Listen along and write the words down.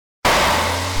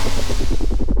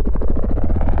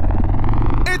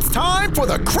time for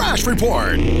the Crash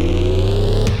Report.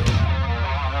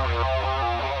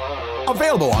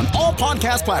 Available on all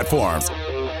podcast platforms.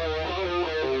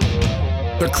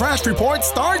 The Crash Report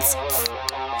starts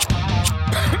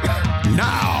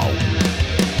now.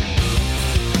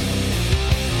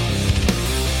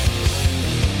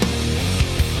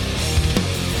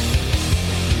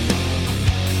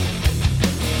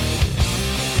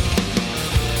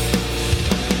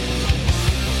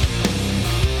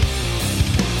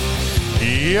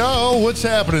 Yo, what's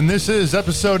happening? This is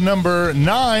episode number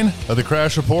 9 of the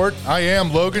Crash Report. I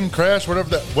am Logan, Crash,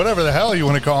 whatever the hell you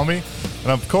want to call me.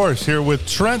 And of course, here with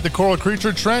Trent, the Coral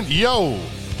Creature. Trent, yo.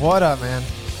 What up, man?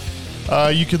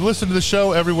 You can listen to the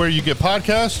show everywhere you get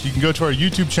podcasts. You can go to our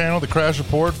YouTube channel, The Crash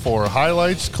Report, for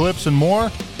highlights, clips, and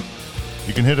more.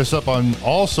 You can hit us up on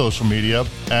all social media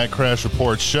at Crash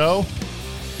Report Show.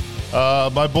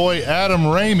 My boy Adam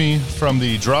Ramey from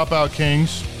the Dropout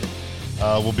Kings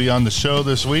will be on the show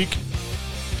this week.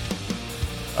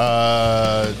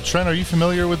 Trent, are you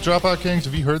familiar with Dropout Kings?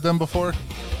 Have you heard them before?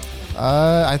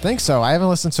 I think so. I haven't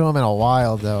listened to them in a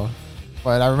while, though.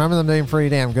 But I remember them being pretty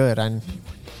damn good.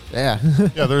 Yeah,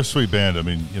 they're a sweet band. I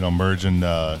mean, merging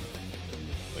like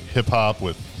hip-hop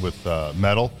with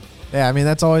metal. Yeah, I mean,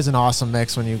 that's always an awesome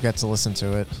mix when you get to listen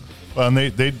to it. Well, and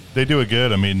they do it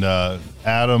good. I mean,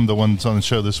 Adam, the one that's on the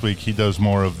show this week, he does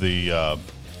more of the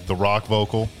rock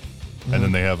vocal. Mm-hmm. And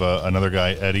then they have another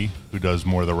guy, Eddie, who does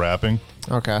more of the rapping.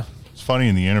 Okay. It's funny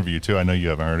in the interview, too. I know you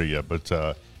haven't heard it yet,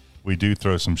 but we do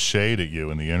throw some shade at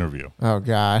you in the interview. Oh,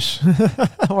 gosh.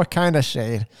 What kind of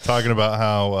shade? Talking about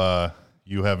how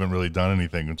you haven't really done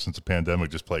anything since the pandemic,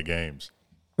 just play games.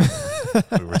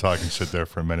 We were talking shit there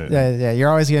for a minute. Yeah, you're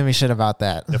always giving me shit about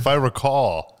that. If I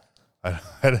recall,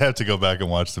 I'd have to go back and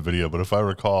watch the video, but if I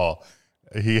recall,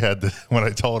 when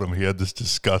I told him, he had this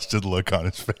disgusted look on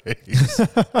his face.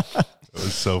 It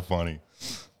was so funny.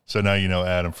 So now you know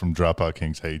Adam from Dropout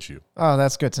Kings hates you. Oh,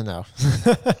 that's good to know.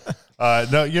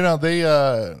 No, they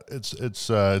it's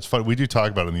funny. We do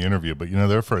talk about it in the interview, but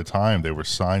there for a time they were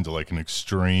signed to like an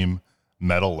extreme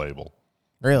metal label.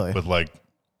 Really? With like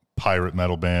pirate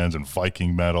metal bands and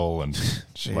Viking metal and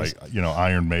like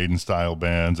Iron Maiden style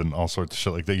bands and all sorts of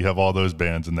shit like that. You have all those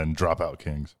bands and then Dropout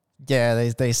Kings. Yeah,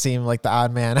 they seem like the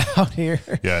odd man out here.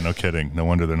 Yeah, no kidding. No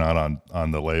wonder they're not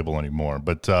on the label anymore.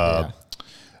 But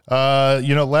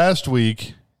last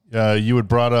week you had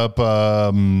brought up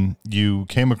you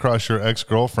came across your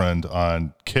ex-girlfriend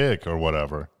on Kick or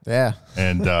whatever. Yeah,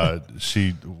 and I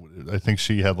think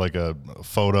she had like a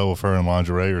photo of her in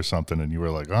lingerie or something, and you were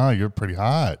like, "Oh, you're pretty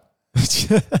hot."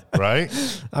 Right?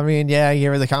 I mean, yeah, you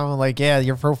hear the comment like, "Yeah,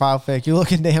 your profile pic, you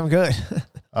looking damn good."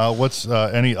 What's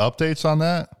any updates on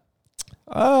that?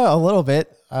 A little bit.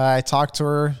 I talked to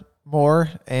her more,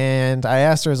 and I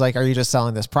asked her, "Are you just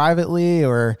selling this privately,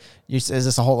 or is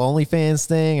this a whole OnlyFans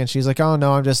thing?" And she's like, "Oh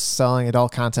no, I'm just selling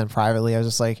adult content privately." I was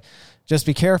just like, "Just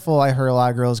be careful." I heard a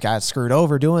lot of girls got screwed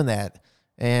over doing that.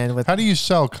 And how do you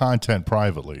sell content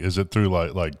privately? Is it through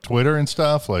like Twitter and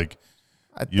stuff? Like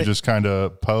you just kind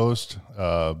of post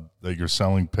that you're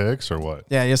selling pics or what?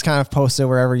 Yeah, you just kind of post it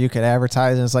wherever you could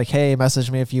advertise, and it's like, "Hey, message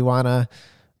me if you want to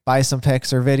buy some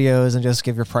pics or videos," and just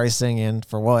give your pricing and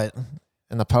for what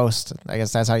in the post. I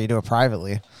guess that's how you do it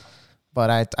privately.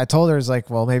 But I told her,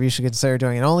 well, maybe you should consider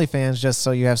doing an OnlyFans just so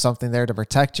you have something there to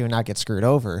protect you and not get screwed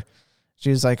over.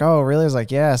 She was like, "Oh, really?" I was like,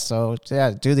 "Yeah, so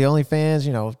yeah, do the OnlyFans,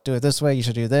 do it this way. You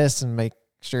should do this and make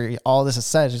sure all this is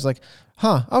set." She's like,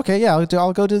 "Huh, okay, yeah,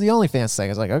 I'll go do the OnlyFans thing." I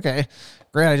was like, "Okay,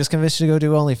 great. I just convinced you to go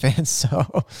do OnlyFans."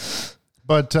 So.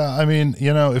 But, I mean,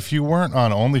 if you weren't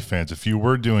on OnlyFans, if you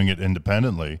were doing it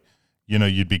independently,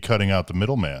 you'd be cutting out the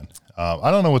middleman.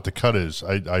 I don't know what the cut is.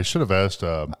 I should have asked.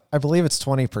 I believe it's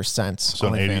 20%.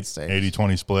 So an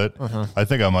 80-20 split. Uh-huh. I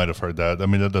think I might have heard that. I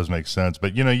mean, that does make sense.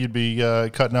 But, you'd be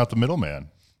cutting out the middleman.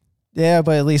 Yeah,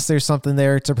 but at least there's something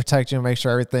there to protect you and make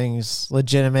sure everything's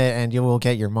legitimate and you will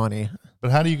get your money.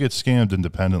 But how do you get scammed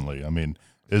independently? I mean,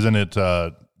 isn't it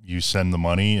you send the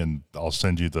money and I'll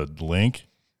send you the link?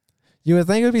 You would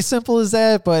think it would be simple as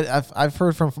that, but I've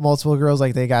heard from multiple girls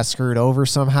they got screwed over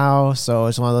somehow. So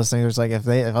it's one of those things where it's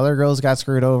if other girls got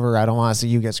screwed over, I don't want to see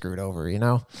you get screwed over,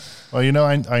 Well,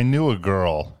 I knew a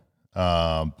girl.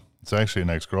 It's actually an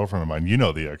ex-girlfriend of mine. You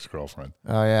know the ex-girlfriend.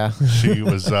 Oh yeah. She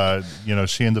was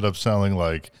she ended up selling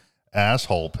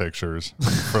asshole pictures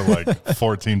for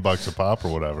 $14 a pop or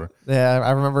whatever. Yeah,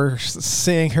 I remember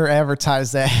seeing her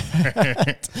advertise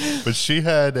that. But she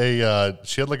had a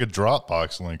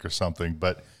Dropbox link or something,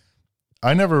 but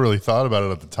I never really thought about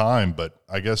it at the time, but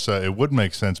I guess it would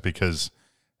make sense because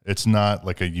it's not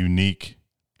like a unique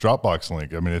Dropbox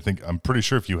link. I mean, I'm pretty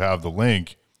sure if you have the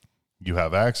link, you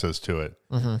have access to it.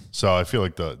 So I feel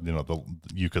like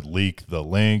you could leak the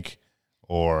link,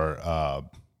 or I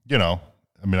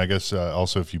mean, I guess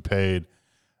also if you paid.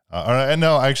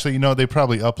 No, actually, they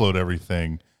probably upload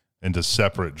everything into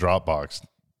separate Dropbox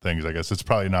things. I guess it's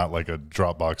probably not like a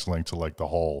Dropbox link to like the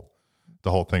whole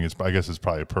thing. I guess it's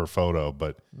probably per photo,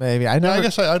 but maybe I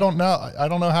guess I don't know. I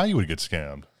don't know how you would get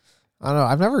scammed. I don't know.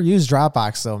 I've never used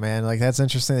Dropbox though, man. Like that's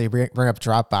interesting that you bring up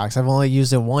Dropbox. I've only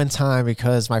used it one time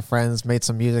because my friends made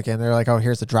some music and they're like, "Oh,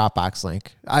 here's the Dropbox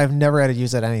link." I've never had to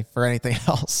use it for anything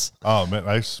else. Oh man,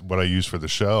 what I use for the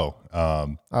show.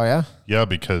 Oh yeah, yeah,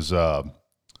 because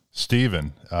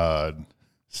Steven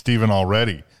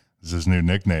already is his new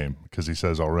nickname because he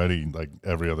says already like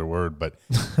every other word. But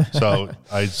so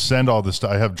I send all this.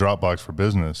 I have Dropbox for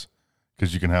Business.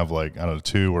 Because you can have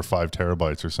 2 or 5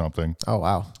 terabytes or something. Oh,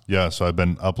 wow. Yeah, so I've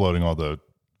been uploading all the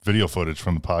video footage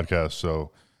from the podcast.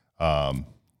 So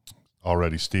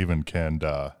already Steven can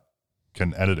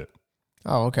edit it.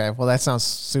 Oh, okay. Well, that sounds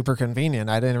super convenient.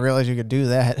 I didn't realize you could do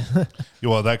that. Yeah,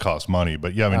 well, that costs money.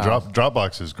 But yeah, I mean,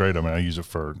 Dropbox is great. I mean, I use it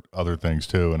for other things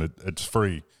too. And it's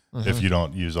free if you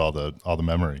don't use all the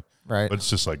memory. Right. But it's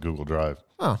just like Google Drive.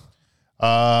 Oh.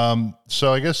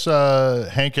 So I guess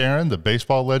Hank Aaron, the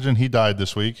baseball legend, he died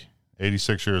this week,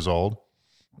 86 years old.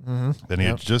 Then he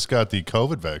had just got the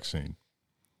COVID vaccine.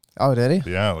 Oh, did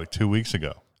he? Yeah, like 2 weeks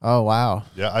ago. Oh, wow.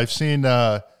 Yeah, I have seen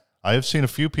a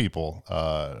few people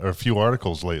or a few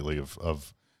articles lately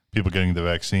of people getting the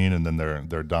vaccine and then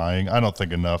they're dying. I don't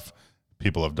think enough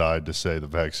people have died to say the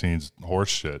vaccine's horse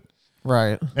shit.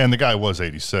 Right. And the guy was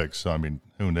 86, so I mean,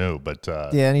 who knew? But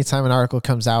yeah, anytime an article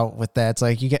comes out with that, it's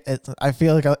like I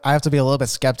feel like I have to be a little bit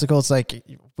skeptical. It's like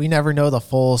we never know the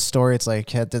full story. It's like,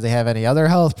 did they have any other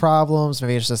health problems?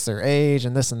 Maybe it's just their age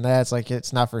and this and that. It's like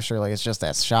it's not for sure. Like it's just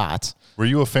that shot. Were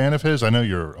you a fan of his? I know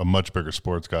you're a much bigger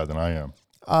sports guy than I am.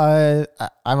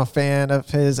 I'm a fan of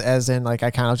his, as in like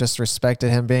I kind of just respected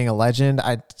him being a legend.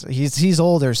 He's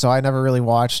older, so I never really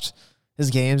watched his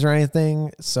games or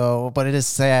anything. So, but it is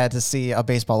sad to see a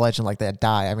baseball legend like that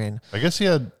die. I mean, I guess he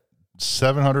had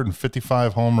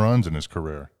 755 home runs in his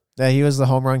career. Yeah, he was the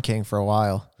home run king for a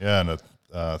while. Yeah, and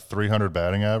a 300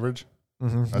 batting average.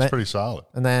 That's pretty solid.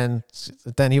 And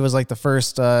then he was like the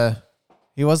first.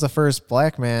 He was the first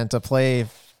black man to play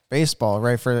baseball,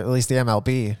 right? For at least the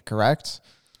MLB, correct?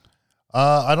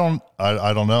 I don't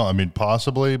know. I mean,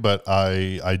 possibly, but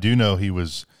I do know he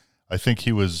was. I think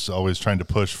he was always trying to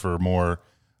push for more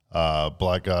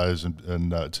black guys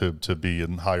and to be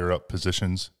in higher up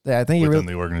positions. Yeah, I think within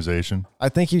the organization. I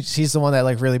think he's the one that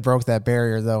like really broke that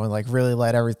barrier though, and like really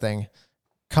let everything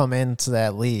come into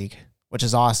that league, which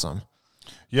is awesome.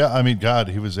 Yeah, I mean, God,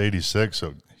 he was 86,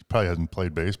 so he probably hasn't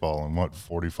played baseball in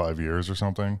 45 years or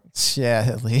something. Yeah,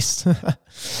 at least.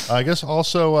 I guess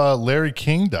also Larry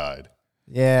King died.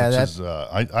 Yeah,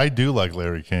 I do like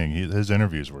Larry King. His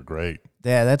interviews were great.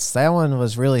 Yeah, that one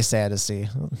was really sad to see.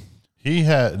 He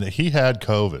had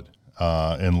COVID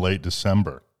in late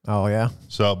December. Oh yeah.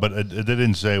 So, but it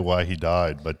didn't say why he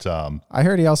died. But I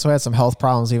heard he also had some health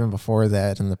problems even before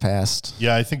that in the past.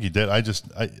 Yeah, I think he did.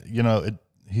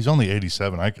 He's only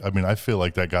 87. I mean, I feel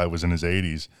like that guy was in his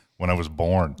 80s when I was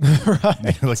born.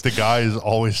 Right. Like the guy is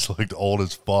always looked old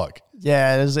as fuck.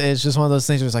 Yeah, it's just one of those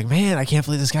things where it's like, man, I can't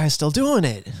believe this guy's still doing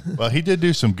it. Well, he did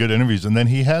do some good interviews, and then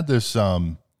he had this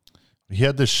show.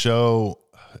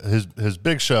 His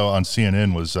big show on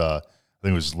CNN was I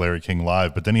think it was Larry King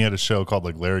Live, but then he had a show called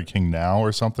like Larry King Now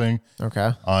or something.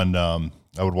 Okay. On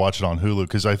I would watch it on Hulu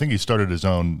because I think he started his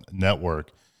own network,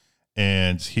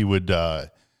 and he would have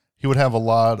a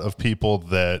lot of people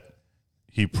that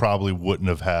he probably wouldn't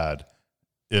have had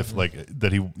if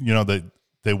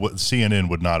CNN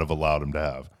would not have allowed him to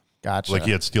have. Gotcha. Like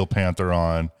he had Steel Panther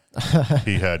on,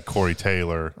 he had Corey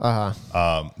Taylor,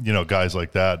 guys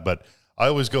like that. But I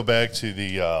always go back to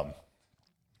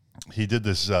he did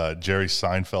this Jerry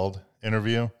Seinfeld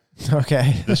interview.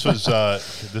 Okay. This was I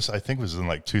think was in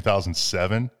like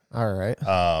 2007. All right.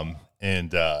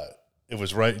 And it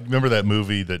was right. Remember that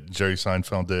movie that Jerry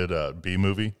Seinfeld did, B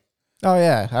Movie? Oh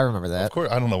yeah, I remember that. Of course,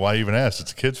 I don't know why you even asked.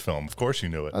 It's a kids' film. Of course, you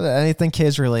knew it. Anything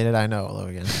kids related, I know,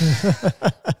 Logan.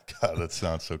 God, that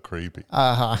sounds so creepy.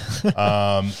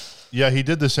 Uh-huh. Yeah, he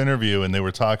did this interview, and they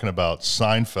were talking about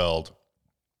Seinfeld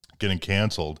getting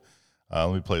canceled.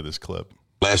 Let me play this clip.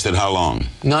 Lasted how long?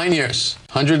 9 years,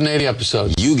 180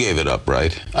 episodes. You gave it up,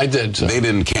 right? I did. So. They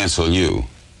didn't cancel you.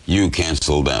 You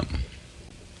canceled them.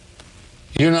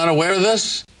 You're not aware of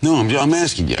this? No, I'm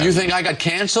asking you. You think I got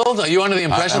canceled? Are you under the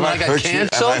impression that I got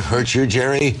canceled? Have I hurt you,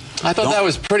 Jerry? I thought that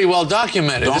was pretty well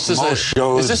documented. Is this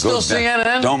still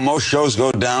CNN? Don't most shows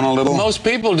go down a little? Most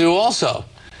people do also.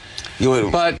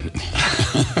 But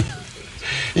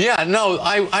yeah, no,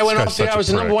 I went off the air. I was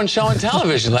the #1 show on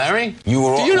television, Larry. Do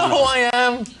you know who I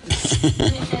am?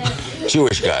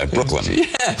 Jewish guy, Brooklyn.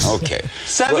 Yes. Okay.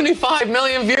 75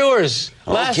 million viewers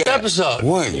last episode.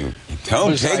 Boy, you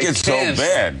don't take it so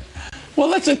bad. Well,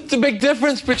 that's the big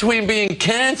difference between being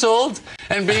canceled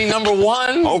and being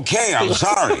 #1. Okay, I'm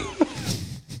sorry.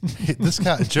 This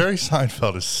guy, Jerry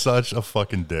Seinfeld, is such a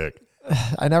fucking dick.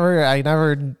 I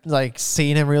never like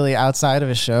seen him really outside of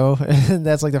his show.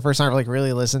 That's like the first time I like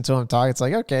really listened to him talk. It's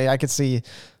like, okay, I could see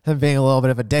him being a little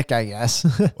bit of a dick, I guess.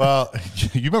 Well,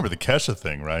 you remember the Kesha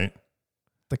thing, right?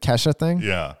 The Kesha thing?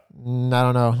 Yeah. I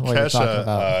don't know what you're talking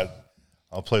about.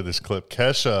 I'll play this clip.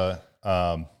 Kesha,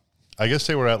 I guess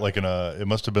they were at like it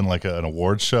must have been like an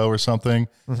awards show or something.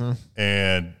 Mm-hmm.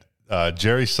 And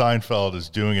Jerry Seinfeld is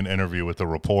doing an interview with a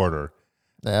reporter.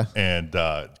 Yeah. And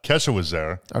Kesha was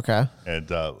there. Okay. And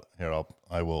here,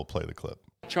 I will play the clip.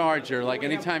 Charger, like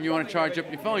anytime you want to charge up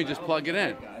your phone, you just plug it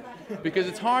in. Because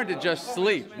it's hard to just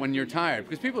sleep when you're tired.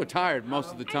 Because people are tired most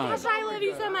of the time. Gosh, I love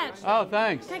you so much. Oh,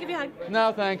 thanks. Can I give you a hug?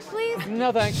 No, thanks. Please?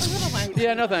 No, thanks. A little one.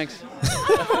 Yeah, no, thanks.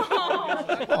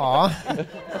 Aw.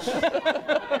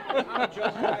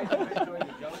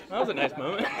 That was a nice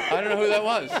moment. I don't know who that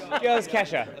was. Yeah, it was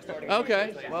Kesha.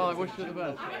 Okay. Well, I wish you the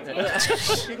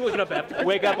best. You can look it up after.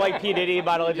 Wake up like P. Diddy,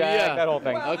 bottle of Jack, that whole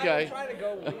thing. Okay.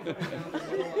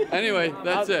 Anyway,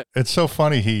 that's it. It's so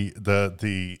funny.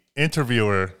 The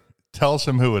interviewer tells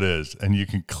him who it is, and you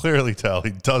can clearly tell he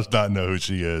does not know who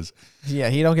she is. Yeah,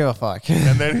 he don't give a fuck.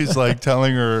 And then he's like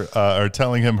telling her or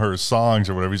telling him her songs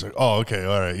or whatever. He's like, "Oh, okay,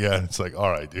 all right, yeah." And it's like,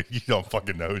 "All right, dude, you don't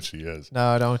fucking know who she is."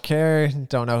 No, don't care.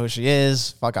 Don't know who she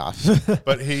is. Fuck off.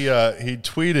 But he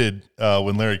tweeted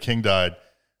when Larry King died.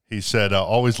 He said,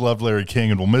 "Always loved Larry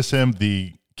King and will miss him.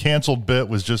 The canceled bit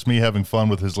was just me having fun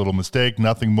with his little mistake.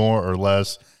 Nothing more or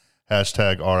less.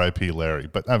 Hashtag RIP Larry."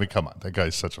 But I mean, come on, that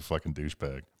guy's such a fucking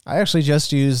douchebag. I actually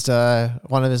just used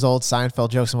one of his old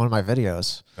Seinfeld jokes in one of my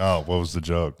videos. Oh, what was the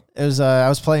joke? It was I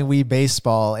was playing Wii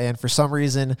baseball, and for some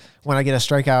reason, when I get a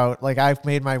strikeout, like I've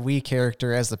made my Wii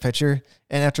character as the pitcher,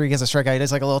 and after he gets a strikeout, he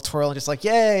does like a little twirl and just like,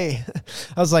 "Yay!"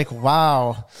 I was like,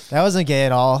 "Wow, that wasn't gay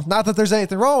at all." Not that there's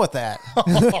anything wrong with that.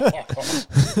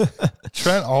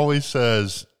 Trent always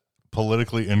says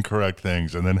politically incorrect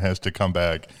things and then has to come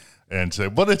back and say,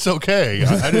 "But it's okay.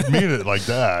 I didn't mean it like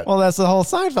that." Well, that's the whole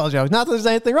Seinfeld joke. Not that there's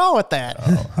anything wrong with that.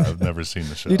 Oh, I've never seen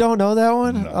the show. You don't know that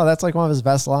one? No. Oh, that's like one of his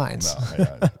best lines.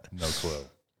 No clue.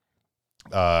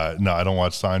 No, I don't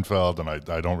watch Seinfeld, and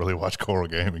I don't really watch Choral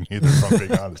Gaming either, if I'm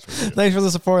being honest with you. Thanks for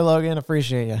the support, Logan.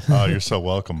 Appreciate you. Oh, you're so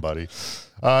welcome, buddy.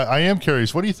 I am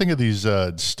curious. What do you think of these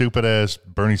stupid-ass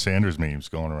Bernie Sanders memes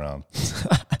going around?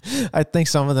 I think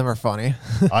some of them are funny.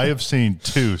 I have seen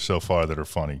 2 so far that are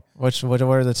funny. What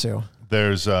are the 2?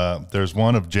 There's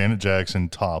one of Janet Jackson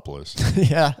topless.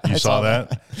 Yeah. You saw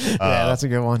that? Yeah, that's a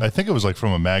good one. I think it was like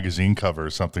from a magazine cover or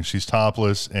something. She's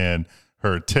topless, and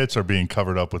her tits are being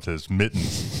covered up with his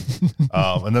mittens.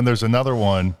 And then there's another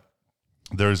one.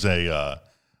 There's a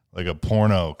like a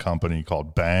porno company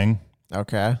called Bang.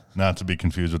 Okay. Not to be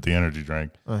confused with the energy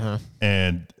drink. Uh-huh.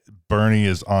 And Bernie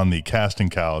is on the casting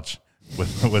couch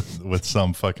with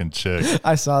some fucking chick.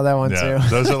 I saw that one too.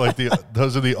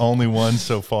 Those are the only ones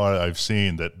so far I've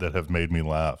seen that have made me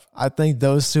laugh. I think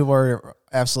those 2 were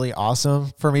absolutely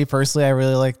awesome. For me personally, I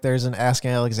really like there's an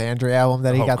Asking Alexandria album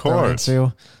that he got thrown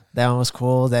into. That one was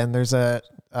cool. Then there's a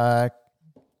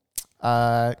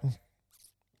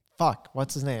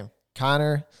what's his name?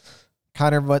 Connor,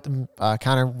 what's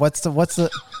the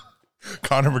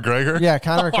Conor McGregor? Yeah,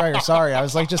 Conor McGregor. Sorry, I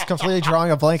was like just completely drawing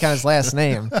a blank on his last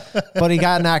name. But he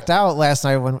got knocked out last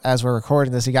night as we're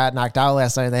recording this. He got knocked out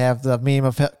last night. They have the meme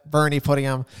of Bernie putting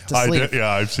him to sleep.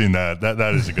 I've seen that.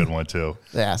 That is a good one too.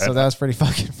 Yeah, so that was pretty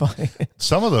fucking funny.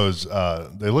 Some of those,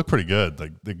 they look pretty good.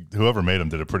 Like whoever made them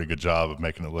did a pretty good job of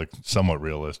making it look somewhat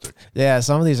realistic. Yeah,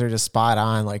 some of these are just spot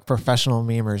on, like professional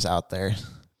memers out there.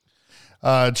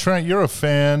 Trent, you're a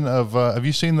fan of, have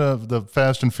you seen the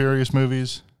Fast and Furious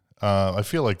movies? I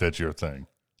feel like that's your thing.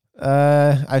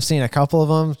 I've seen a couple of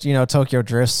them. You know, Tokyo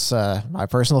Drift's my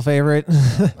personal favorite.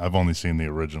 I've only seen the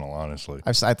original, honestly.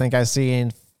 I think I've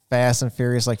seen Fast and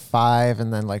Furious like 5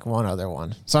 and then like one other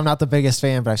one. So I'm not the biggest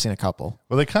fan, but I've seen a couple.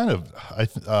 Well, they kind of,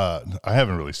 I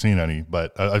haven't really seen any,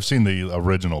 but I've seen the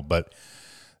original, but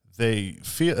they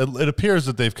feel, it appears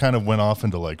that they've kind of went off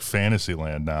into like fantasy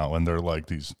land now, and they're like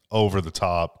these over the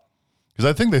top. Because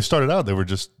I think they started out, they were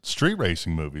just street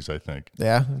racing movies, I think.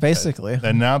 Yeah, basically.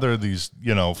 And now they're these,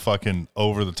 fucking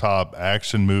over-the-top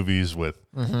action movies with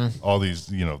all these,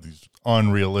 these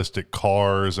unrealistic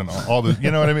cars and all the, you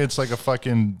know what I mean? It's like a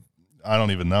fucking I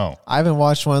don't even know. I haven't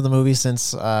watched one of the movies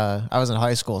since I was in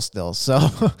high school still. So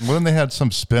when they had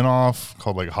some spin-off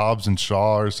called like Hobbs and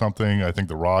Shaw or something, I think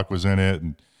The Rock was in it,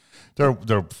 and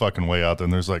they're fucking way out there.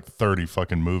 And there's like 30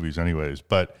 fucking movies anyways.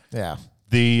 But yeah,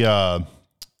 the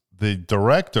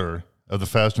director of the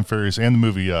Fast and Furious and the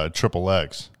movie Triple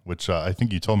X, which I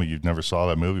think you told me you've never saw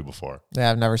that movie before.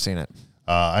 Yeah, I've never seen it.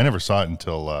 I never saw it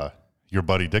until your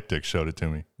buddy Dick showed it to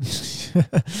me.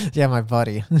 Yeah, my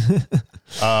buddy.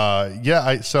 So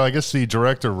I guess the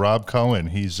director, Rob Cohen,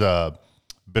 he's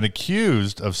been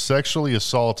accused of sexually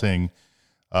assaulting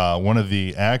one of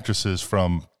the actresses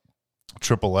from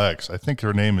Triple X. I think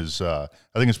her name is, I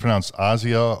think it's pronounced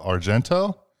Asia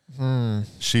Argento.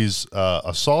 She's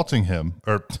assaulting him,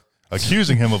 or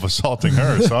accusing him of assaulting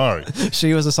her. Sorry.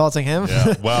 She was assaulting him?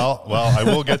 Yeah. Well, I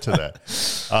will get to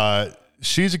that.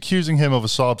 She's accusing him of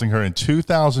assaulting her in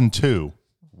 2002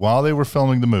 while they were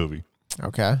filming the movie.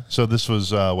 Okay. So this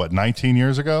was, 19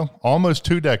 years ago? Almost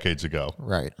 2 decades ago.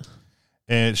 Right.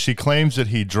 And she claims that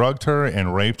he drugged her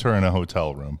and raped her in a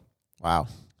hotel room. Wow.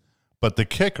 But the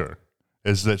kicker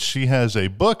is that she has a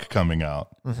book coming out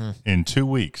in 2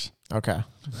 weeks. Okay.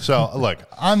 So, look,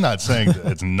 I'm not saying that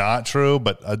it's not true,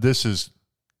 but this is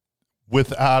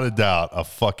without a doubt a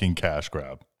fucking cash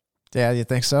grab. Yeah, you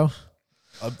think so?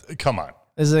 Come on.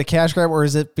 Is it a cash grab, or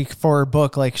is it for a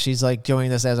book? Like she's like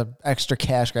doing this as an extra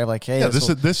cash grab? Like, hey, Yeah,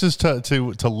 this is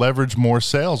to leverage more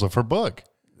sales of her book.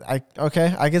 I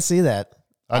can see that.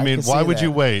 I mean, why would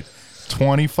you wait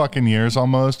 20 fucking years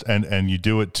almost and you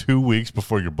do it 2 weeks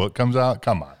before your book comes out?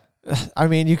 Come on. I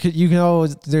mean,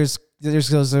 there's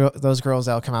those girls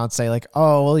that'll come out and say like,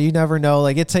 oh, well, you never know.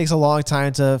 Like it takes a long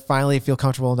time to finally feel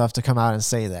comfortable enough to come out and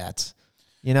say that,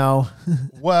 you know?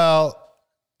 Well,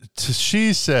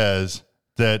 she says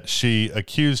that she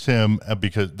accused him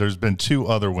because there's been 2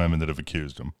 other women that have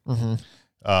accused him.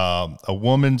 A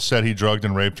woman said he drugged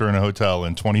and raped her in a hotel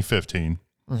in 2015.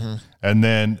 And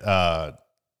then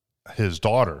his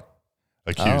daughter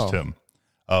accused him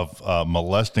of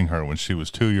molesting her when she was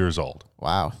 2 years old.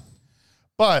 Wow.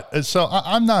 But so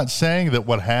I'm not saying that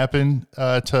what happened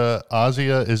to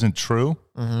Asia isn't true,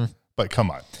 but come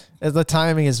on. The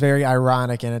timing is very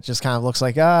ironic, and it just kind of looks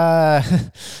like,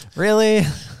 really?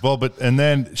 Well, and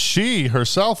then she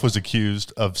herself was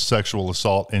accused of sexual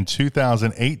assault in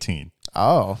 2018.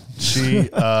 Oh, she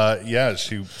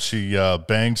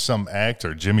banged some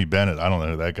actor, Jimmy Bennett. I don't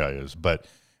know who that guy is, but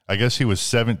I guess he was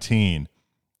 17,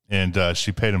 and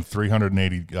she paid him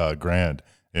 $380 grand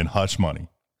in hush money.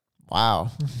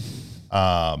 Wow.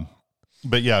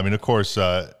 But yeah, I mean, of course,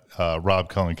 Rob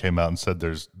Cohen came out and said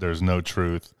there's no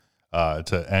truth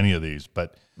to any of these,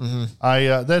 but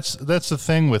that's the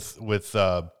thing with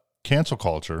cancel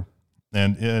culture,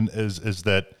 and is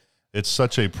that it's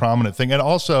such a prominent thing. And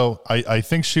also, I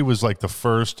think she was like the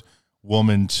first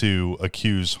woman to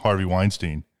accuse Harvey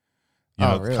Weinstein,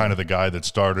 really? Kind of the guy that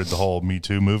started the whole Me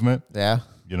Too movement. Yeah.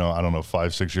 I don't know,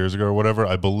 5-6 years ago or whatever.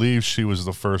 I believe she was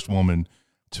the first woman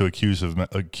to accuse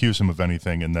him of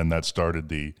anything, and then that started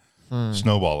the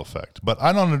snowball effect. But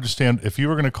I don't understand, if you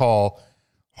were going to call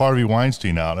Harvey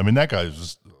Weinstein out, I mean, that guy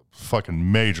is a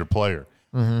fucking major player.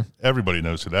 Everybody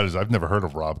knows who that is. I've never heard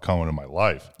of Rob Cohen in my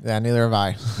life. Yeah, neither have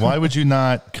I. Why would you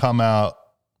not come out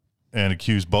and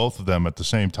accuse both of them at the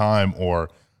same time or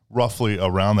roughly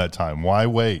around that time? Why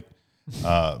wait? You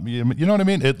know what I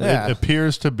mean? It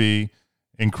appears to be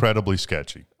incredibly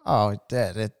sketchy. Oh, it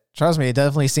did. Trust me, it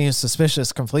definitely seems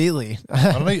suspicious completely.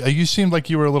 I don't know. You seemed like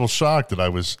you were a little shocked that I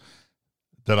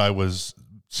was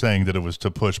saying that it was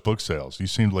to push book sales. You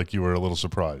seemed like you were a little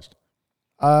surprised.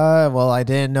 Well, I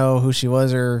didn't know who she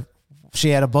was or she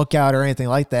had a book out or anything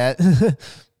like that.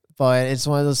 But it's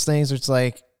one of those things where it's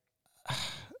like,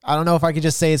 I don't know if I could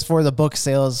just say it's for the book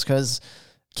sales because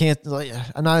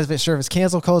I'm not sure if it's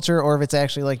cancel culture or if it's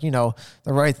actually like, the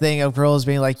right thing of girls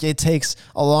being like, it takes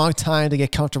a long time to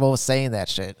get comfortable with saying that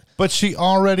shit. But she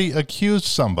already accused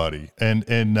somebody and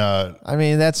I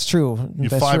mean, that's true.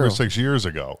 That's 5 true. or 6 years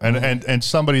ago. And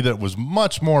somebody that was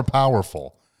much more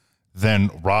powerful than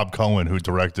Rob Cohen, who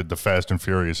directed the Fast and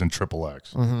Furious and Triple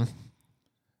X.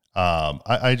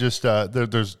 I just,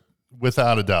 there's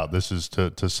without a doubt, this is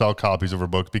to sell copies of her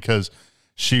book because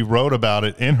she wrote about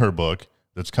it in her book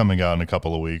that's coming out in a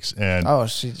couple of weeks. And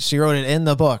she wrote it in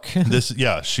the book.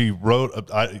 She wrote,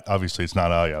 obviously it's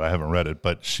not out yet. I haven't read it,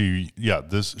 but she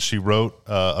wrote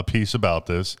a piece about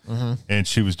this and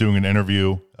she was doing an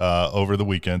interview over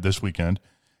this weekend.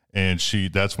 And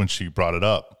that's when she brought it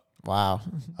up. Wow.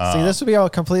 See, this would be all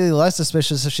completely less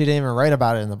suspicious if she didn't even write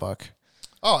about it in the book.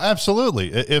 Oh,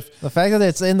 absolutely. If The fact that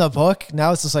it's in the book,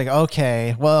 now it's just like,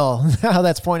 okay, well, now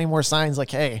that's pointing more signs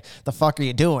like, hey, the fuck are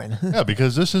you doing? yeah,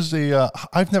 because this is the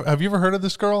have you ever heard of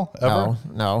this girl ever?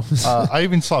 No. I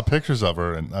even saw pictures of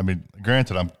her, and I mean,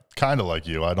 granted, I'm kind of like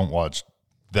you. I don't watch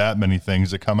that many things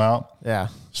that come out. Yeah.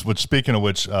 Which, speaking of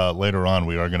which, later on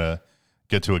we are gonna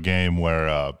get to a game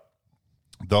where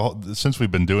since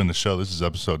we've been doing the show, this is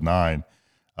episode 9.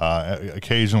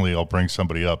 Occasionally I'll bring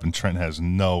somebody up, and Trent has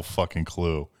no fucking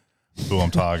clue who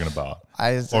I'm talking about.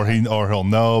 Or he'll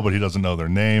know, but he doesn't know their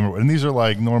name. And these are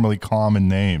like normally common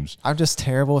names. I'm just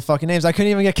terrible with fucking names. I couldn't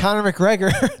even get Conor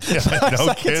McGregor. Yeah,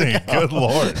 no kidding. Good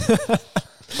Lord.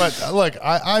 But look,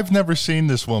 I've never seen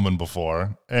this woman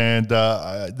before, and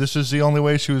this is the only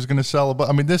way she was going to sell a book.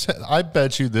 I mean, I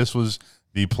bet you this was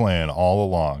the plan all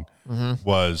along.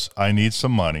 Was I need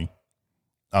some money.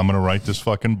 I'm going to write this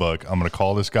fucking book. I'm going to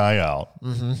call this guy out,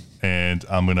 and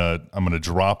I'm going to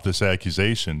drop this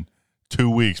accusation 2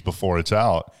 weeks before it's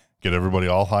out, get everybody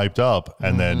all hyped up,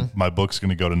 and then my book's going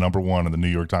to go to #1 on the New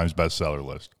York Times bestseller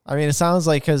list. I mean, it sounds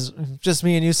like, because just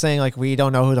me and you saying, like, we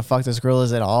don't know who the fuck this girl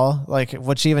is at all. Like,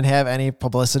 would she even have any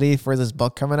publicity for this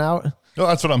book coming out? No,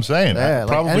 that's what I'm saying. Yeah,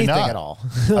 Probably anything not at all.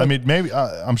 I mean, maybe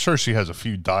I'm sure she has a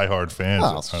few diehard fans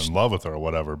Oh, that are in love with her or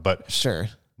whatever, but Sure.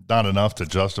 not enough to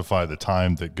justify the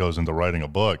time that goes into writing a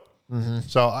book.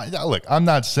 So, look, I'm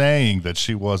not saying that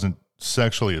she wasn't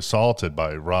sexually assaulted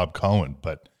by Rob Cohen,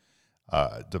 but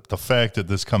the fact that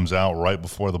this comes out right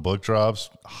before the book drops,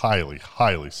 highly,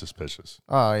 highly suspicious.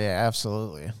 Oh, yeah,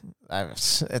 absolutely.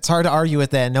 It's hard to argue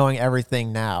with that knowing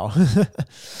everything now.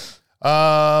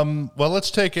 Well,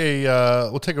 let's take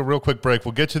we'll take a real quick break.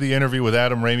 We'll get to the interview with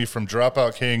Adam Ramey from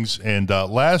Dropout Kings. And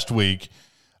last week,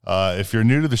 if you're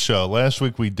new to the show, last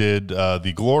week we did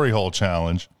the Glory Hole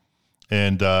Challenge.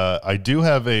 And I do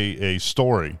have a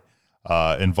story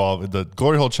involved. The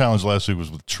Glory Hole Challenge last week was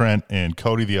with Trent and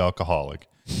Cody the Alcoholic.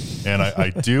 And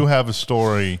I do have a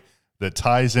story that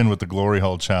ties in with the Glory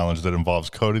Hole Challenge that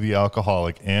involves Cody the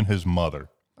Alcoholic and his mother.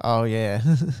 Oh, yeah.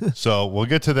 So we'll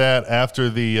get to that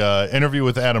after the interview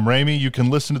with Adam Ramey. You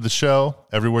can listen to the show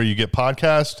everywhere you get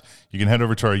podcasts. You can head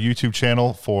over to our YouTube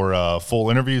channel for full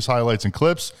interviews, highlights, and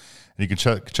clips. And you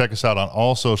can check us out on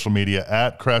all social media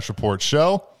at Crash Report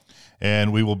Show.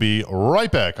 And we will be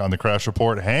right back on the Crash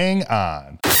Report. Hang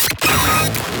on.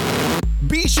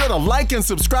 Be sure to like and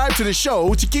subscribe to the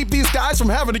show to keep these guys from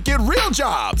having to get real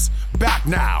jobs. Back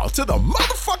now to the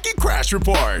motherfucking Crash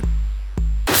Report.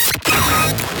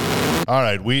 All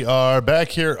right, we are back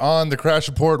here on the Crash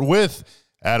Report with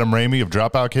Adam Ramey of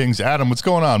Dropout Kings. Adam, what's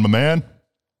going on, my man?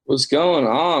 What's going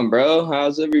on, bro?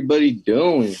 How's everybody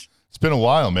doing? It's been a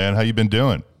while, man. How you been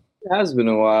doing? It has been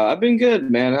a while. I've been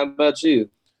good, man. How about you?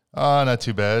 Not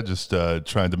too bad. Just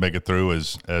trying to make it through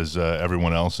as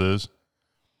everyone else is.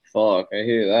 Fuck, I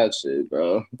hear that shit,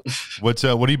 bro. What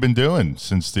have you been doing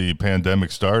since the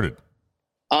pandemic started?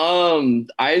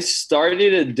 I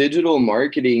started a digital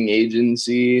marketing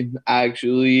agency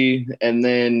actually, and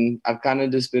then I've kind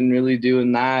of just been really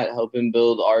doing that, helping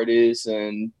build artists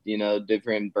and,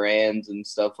 different brands and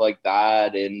stuff like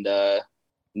that. And,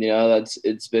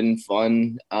 it's been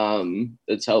fun.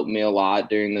 It's helped me a lot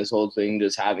during this whole thing,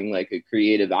 just having like a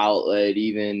creative outlet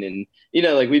even. And,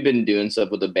 we've been doing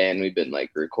stuff with the band. We've been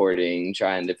like recording,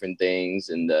 trying different things.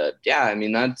 And,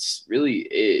 that's really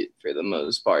it for the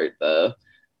most part, though.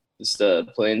 Just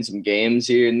playing some games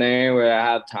here and there where I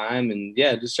have time, and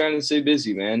just trying to stay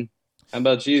busy, man. How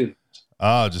about you?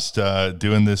 Just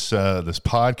doing this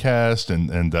podcast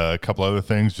and a couple other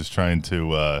things, just trying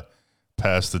to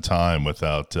pass the time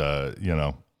without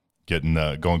getting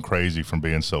going crazy from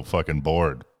being so fucking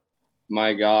bored.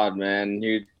 My God, man,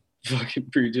 you're fucking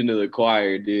preaching to the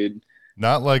choir, dude.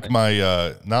 Not like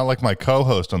my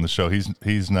co-host on the show.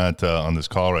 He's not on this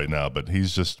call right now, but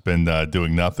he's just been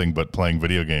doing nothing but playing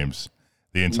video games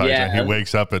the entire time. He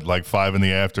wakes up at like 5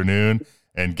 p.m.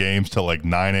 and games till like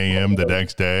 9 a.m. the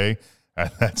next day. And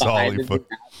that's all he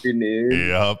afternoon.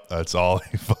 Yep, that's all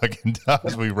he fucking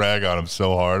does. We rag on him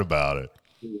so hard about it.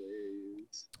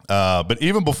 But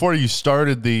even before you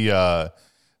started the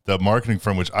marketing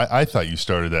firm, which I thought you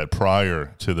started that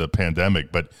prior to the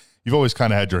pandemic, but you've always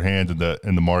kind of had your hand in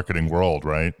the marketing world,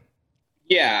 right?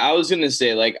 Yeah, I was going to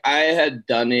say, like, I had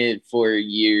done it for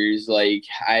years, like,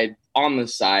 on the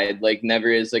side, like,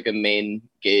 never as, like, a main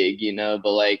gig,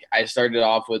 but, like, I started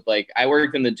off with, like, I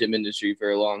worked in the gym industry for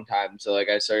a long time, so, like,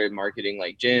 I started marketing,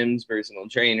 like, gyms, personal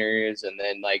trainers, and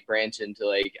then, like, branch into,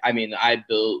 like, I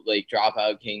built, like,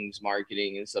 Dropout Kings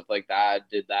marketing and stuff like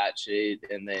that, did that shit,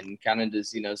 and then kind of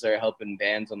just, started helping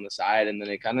bands on the side, and then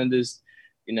it kind of just,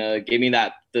 gave me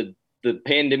the the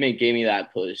pandemic gave me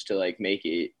that push to like make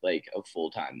it like a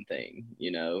full-time thing,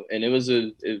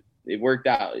 and it worked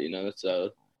out,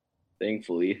 so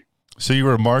thankfully. So you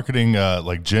were marketing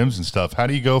like gyms and stuff. How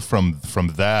do you go from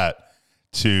that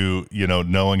to,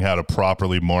 knowing how to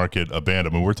properly market a band?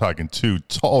 I mean, we're talking two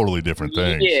totally different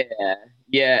things.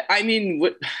 Yeah. I mean,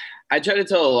 what I try to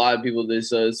tell a lot of people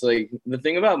this, it's like the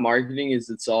thing about marketing is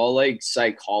it's all like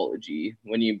psychology.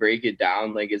 When you break it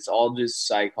down, like it's all just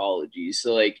psychology.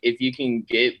 So like if you can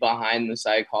get behind the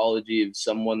psychology of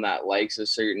someone that likes a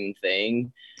certain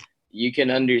thing, you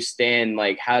can understand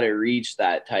like how to reach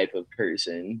that type of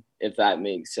person, if that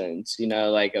makes sense.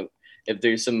 Like if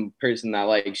there's some person that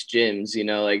likes gyms,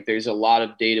 like there's a lot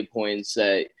of data points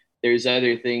that there's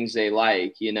other things they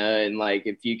like, and like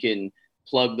if you can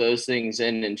plug those things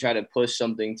in and try to push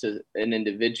something to an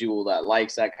individual that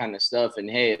likes that kind of stuff. And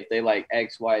hey, if they like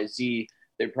X, Y, Z,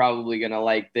 they're probably going to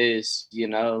like this,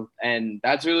 and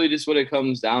that's really just what it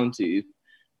comes down to,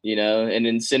 and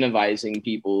incentivizing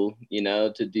people,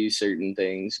 to do certain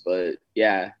things. But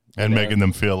yeah. And making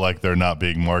them feel like they're not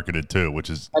being marketed too, which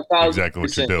is exactly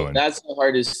what you're doing. That's the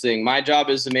hardest thing. My job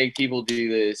is to make people do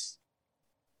this,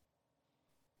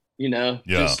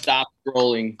 just stop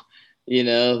scrolling.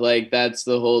 Like that's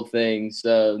the whole thing.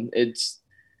 So it's,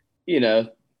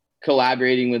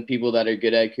 collaborating with people that are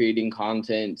good at creating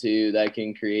content too, that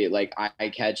can create like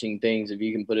eye-catching things. If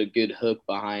you can put a good hook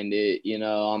behind it,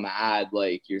 on the ad,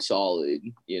 like you're solid,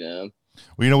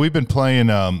 Well, we've been playing,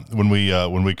 when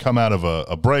we come out of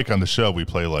a break on the show, we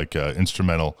play like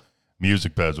instrumental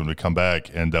music beds when we come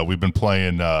back. And we've been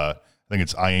playing, I think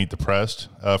it's I Ain't Depressed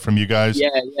from you guys.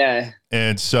 Yeah.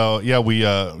 And so, we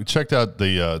checked out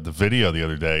the video the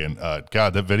other day, and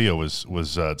God, that video was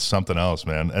something else,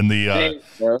 man. And I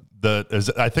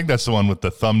think that's the one with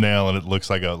the thumbnail, and it looks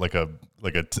like an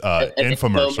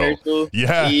infomercial.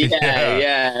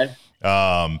 Yeah.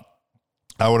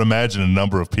 I would imagine a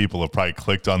number of people have probably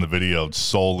clicked on the video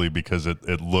solely because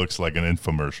it looks like an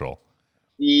infomercial.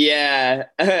 Yeah.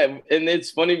 And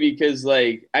it's funny because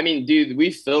like, I mean, dude,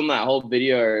 we filmed that whole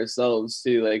video ourselves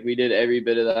too. Like we did every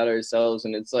bit of that ourselves.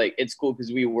 And it's like, it's cool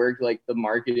because we worked like the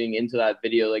marketing into that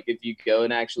video. Like if you go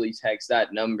and actually text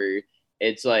that number,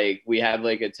 it's like, we have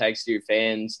like a text your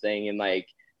fans thing. And like,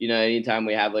 anytime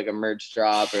we have like a merch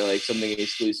drop or like something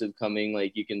exclusive coming,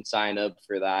 like you can sign up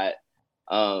for that.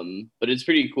 But it's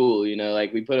pretty cool,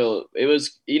 like it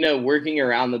was, working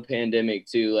around the pandemic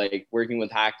too, like working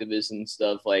with hacktivists and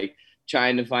stuff, like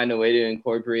trying to find a way to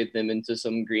incorporate them into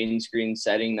some green screen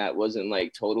setting that wasn't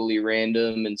like totally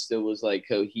random and still was like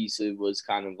cohesive was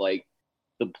kind of like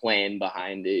the plan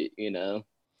behind it,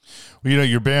 Well,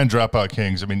 your band Dropout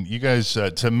Kings, I mean, you guys,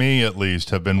 to me at least,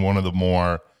 have been one of the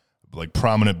more like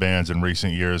prominent bands in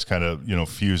recent years, kind of,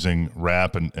 fusing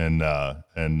rap and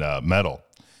metal.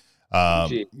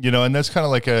 And that's kind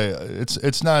of like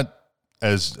it's not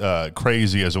as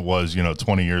crazy as it was,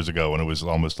 20 years ago when it was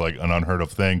almost like an unheard of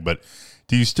thing. But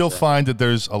do you still find that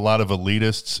there's a lot of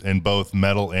elitists in both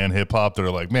metal and hip hop that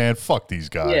are like, man, fuck these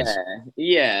guys?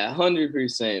 Yeah,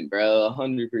 100%, bro,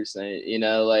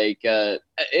 100%. Like,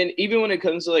 and even when it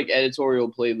comes to like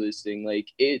editorial playlisting, like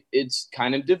it's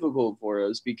kind of difficult for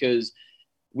us because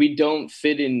we don't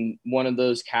fit in one of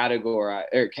those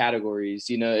categories.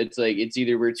 It's like, it's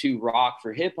either we're too rock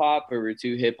for hip hop or we're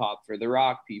too hip hop for the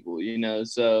rock people,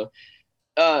 so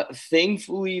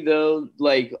thankfully though,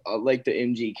 like the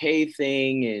MGK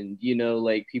thing and,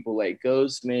 like people like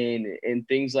Ghostman and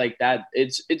things like that,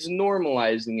 it's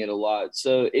normalizing it a lot.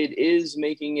 So it is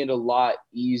making it a lot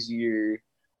easier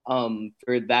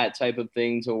for that type of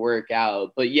thing to work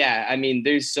out. But yeah, I mean,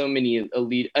 there's so many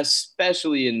elite,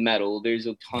 especially in metal. There's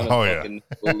a ton of fucking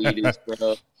elitists,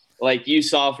 bro. Like you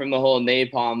saw from the whole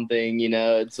Napalm thing,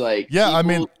 it's like I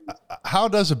mean, how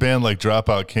does a band like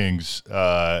Dropout Kings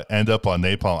end up on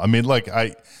Napalm? I mean, like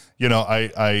I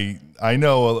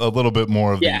know a little bit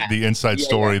more of the inside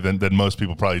story than most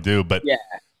people probably do, but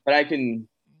I can.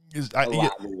 I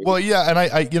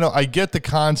get the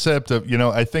concept of,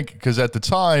 I think because at the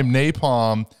time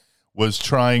Napalm was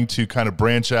trying to kind of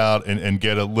branch out and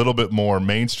get a little bit more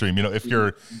mainstream. If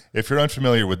you're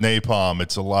unfamiliar with Napalm,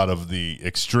 it's a lot of the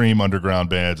extreme underground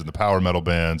bands and the power metal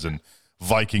bands and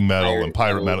Viking metal and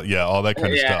pirate metal, all that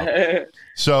kind of stuff.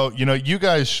 So you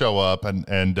guys show up and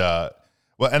I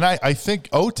think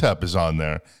OTEP is on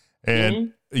there,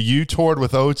 and you toured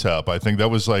with OTEP. I think that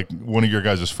was like one of your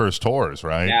guys' first tours,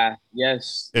 right? Yeah.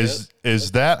 Yes.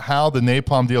 Is that how the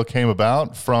Napalm deal came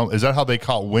about? Is that how they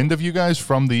caught wind of you guys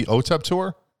from the OTEP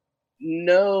tour?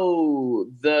 No,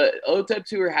 the OTEP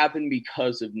tour happened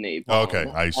because of Napalm. Okay,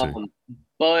 I see.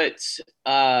 But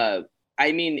I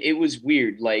I mean, it was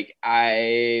weird. Like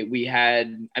I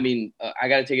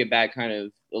got to take it back kind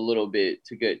of a little bit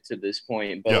to get to this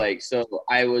point, but like, so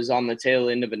I was on the tail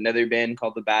end of another band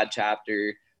called The Bad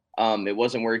Chapter. It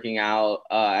wasn't working out.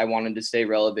 I wanted to stay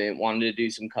relevant, wanted to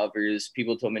do some covers.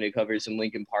 People told me to cover some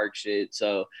Linkin Park shit.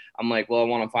 So I'm like, well, I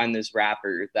want to find this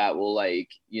rapper that will like,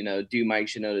 you know, do Mike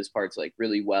Shinoda's parts like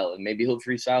really well. And maybe he'll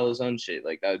freestyle his own shit.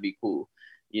 Like that would be cool.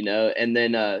 You know, and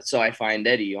then so I find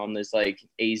Eddie on this like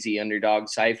AZ Underdog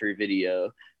Cypher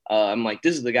video. I'm like,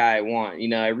 this is the guy I want. You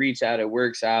know, I reach out, it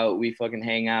works out. We fucking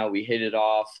hang out, we hit it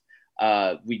off.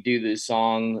 We do this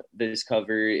song, this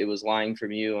cover. It was Lying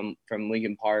From You. I'm from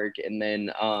Linkin Park. And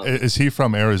then is he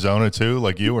from Arizona too,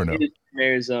 like you or no?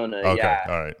 Arizona. Okay, yeah.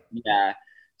 all right. Yeah.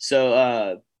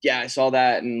 So yeah, I saw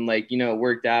that and like, you know, it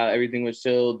worked out. Everything was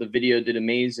chill. The video did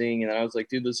amazing. And then I was like,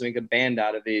 dude, let's make a band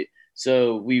out of it.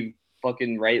 So we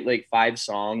fucking write like 5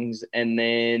 songs, and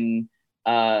then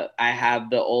I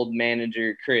have the old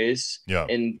manager Chris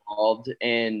involved,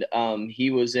 and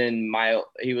he was a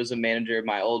manager of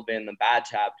my old band, The Bad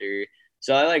Chapter.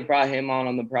 So I like brought him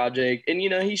on the project, and you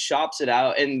know, he shops it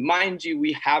out. And mind you,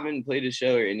 we haven't played a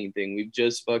show or anything. We've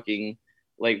just fucking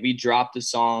like, we dropped a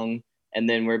song, and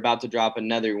then we're about to drop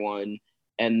another one.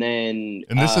 And then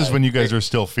this is when you guys are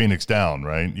still Phoenix Down,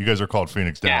 right? You guys are called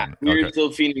Phoenix Down. Yeah, we were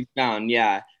still Phoenix Down,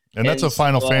 yeah. And that's a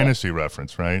Final Fantasy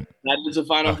reference, right? That is a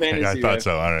Final Fantasy I thought reference.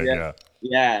 so. All right,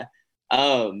 yeah.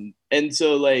 And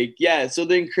so like, yeah, so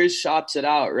then Chris shops it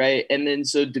out, right? And then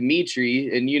so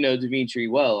Dimitri, and you know Dimitri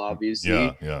well,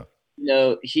 obviously. Yeah. You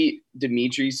know,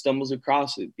 Dimitri stumbles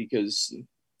across it because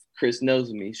Chris knows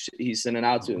him. He's sending it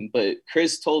out to him. But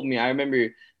Chris told me, I remember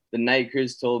the night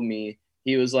Chris told me,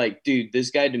 he was like, dude,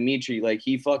 this guy Dimitri, like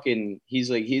he's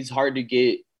hard to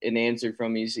get an answer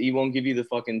from. He won't give you the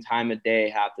fucking time of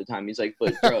day half the time. He's like,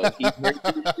 but bro,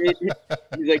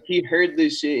 he heard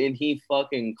this shit and he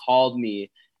fucking called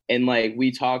me, and like we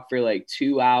talked for like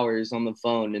 2 hours on the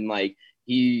phone, and like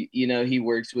he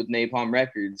works with Napalm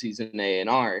Records. He's an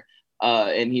A&R.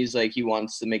 And he's like, he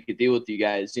wants to make a deal with you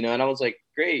guys, you know? And I was like,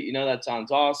 great, you know, that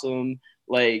sounds awesome.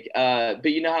 Like,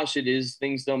 but you know how shit is,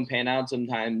 things don't pan out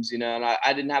sometimes, you know, and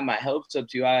I didn't have my hopes up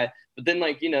too high. But then,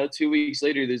 like, you know, 2 weeks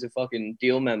later, there's a fucking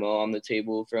deal memo on the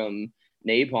table from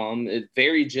Napalm. A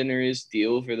very generous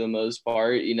deal for the most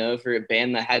part, you know, for a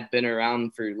band that had been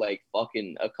around for like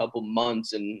fucking a couple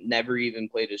months and never even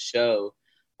played a show.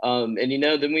 And, you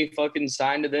know, then we fucking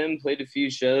signed to them, played a few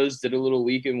shows, did a little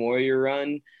Weekend Warrior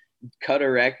run, cut a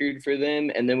record for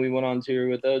them, and then we went on tour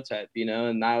with OTEP, you know,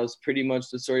 and that was pretty much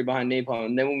the story behind Napalm.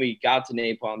 And then when we got to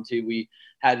Napalm too, we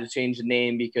had to change the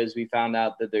name because we found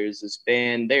out that there's this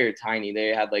band. They're tiny. They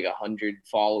had like 100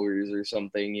 followers or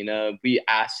something, you know. We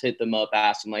hit them up,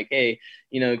 asked them like, hey,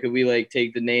 you know, could we like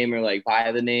take the name or like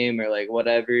buy the name or like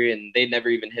whatever? And they never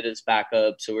even hit us back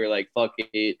up. So we're like, fuck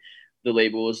it. The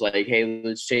label was like, hey,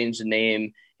 let's change the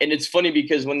name. And it's funny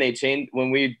because when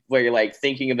we were like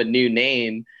thinking of a new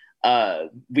name,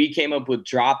 we came up with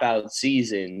Dropout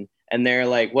Season, and they're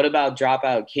like, what about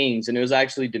Dropout Kings? And it was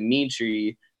actually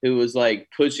Dimitri who was like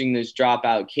pushing this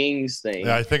Dropout Kings thing.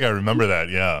 Yeah, I think I remember that.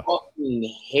 Yeah.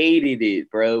 We hated it,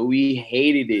 bro. We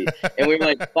hated it. And we were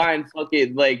like, fine, fuck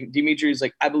it. Like Dimitri's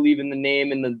like, I believe in the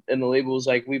name, and the label was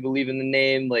like, we believe in the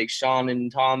name. Like Sean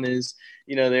and Thomas,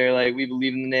 you know, they're like, we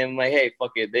believe in the name. I'm like, hey,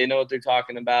 fuck it. They know what they're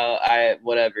talking about.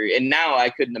 Whatever. And now I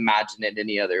couldn't imagine it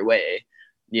any other way.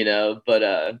 You know,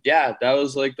 but yeah, that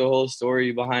was like the whole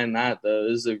story behind that, though.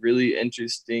 It was a really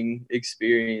interesting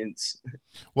experience.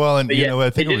 Well, and you know, I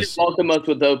think they didn't welcome us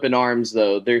with open arms,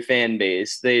 though. Their fan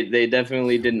base, they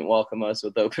definitely didn't welcome us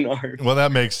with open arms. Well,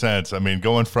 that makes sense. I mean,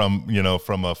 going from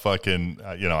a fucking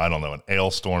I don't know, an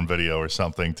Ailstorm video or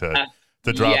something to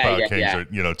Dropout Kings are,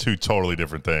 you know, two totally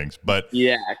different things. But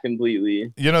yeah,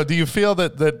 completely. You know, do you feel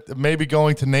that maybe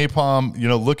going to Napalm, you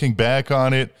know, looking back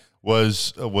on it,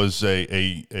 was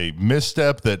a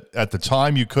misstep that at the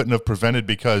time you couldn't have prevented?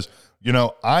 Because, you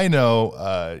know, I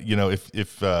know, you know,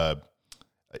 if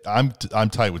I'm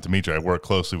tight with Dimitri, I work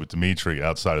closely with Dimitri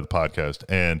outside of the podcast,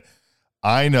 and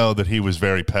I know that he was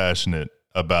very passionate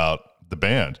about the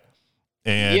band.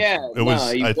 And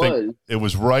I think it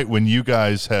was right when you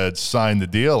guys had signed the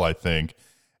deal, I think.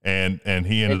 And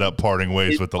he ended up parting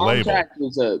ways with the label.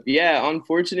 Was up. Yeah,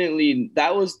 unfortunately,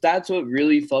 that's what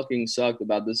really fucking sucked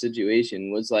about the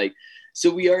situation was like,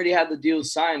 so we already had the deal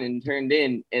signed and turned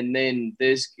in, and then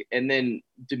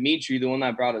Dimitri, the one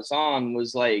that brought us on,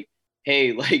 was like,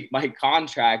 hey, like my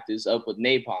contract is up with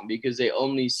Napalm because they're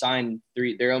only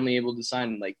able to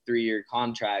sign like 3-year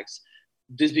contracts.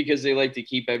 Just because they like to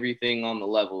keep everything on the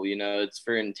level, you know, it's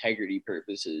for integrity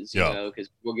purposes, you know, because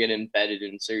we'll get embedded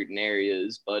in certain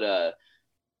areas. But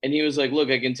And he was like,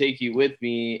 look, I can take you with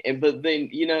me. But then,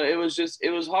 it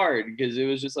was hard because it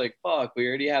was just like, fuck, we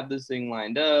already have this thing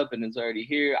lined up and it's already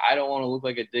here. I don't want to look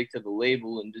like a dick to the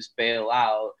label and just bail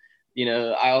out.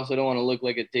 I also don't want to look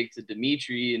like a dick to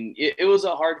Dimitri. And it was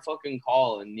a hard fucking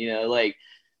call. And,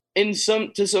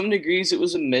 to some degrees it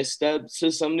was a misstep.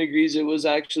 To some degrees it was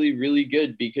actually really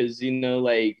good because,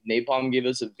 Napalm gave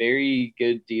us a very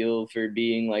good deal for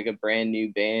being like a brand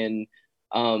new band.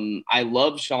 I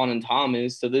love Sean and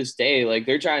Thomas to this day. Like,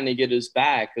 they're trying to get us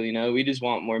back, we just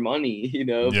want more money,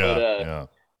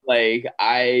 Like,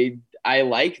 I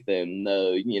like them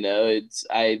though,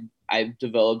 I've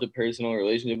developed a personal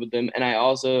relationship with them. And I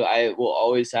will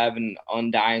always have an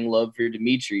undying love for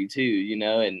Dimitri too,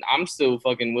 and I'm still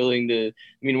fucking willing to,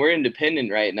 we're independent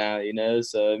right now,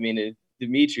 so, if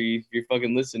Dimitri, if you're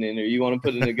fucking listening or you want to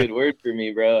put in a good word for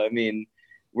me, bro,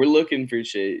 we're looking for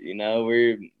shit,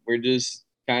 we're just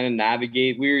kind of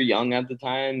navigate. We were young at the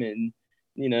time and,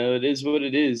 it is what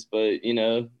it is, but,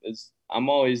 I'm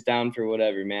always down for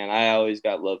whatever, man. I always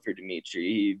got love for Dimitri.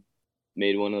 He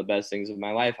made one of the best things of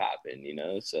my life happen,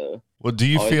 so. Well, do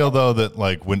you feel though that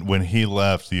like when he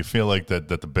left, do you feel like that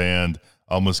the band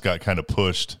almost got kind of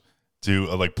pushed to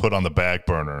like put on the back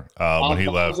burner when he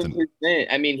left?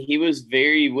 He was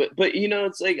very, but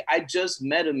it's like, I just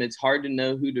met him. It's hard to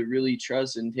know who to really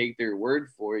trust and take their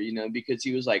word for, because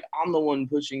he was like, I'm the one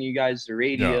pushing you guys to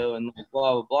radio and like,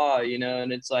 blah, blah, blah,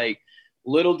 and it's like,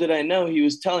 little did I know he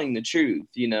was telling the truth,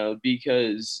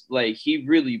 because like he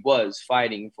really was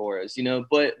fighting for us,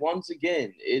 but once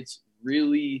again, it's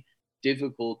really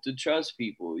difficult to trust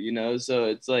people, so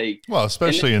it's like, well,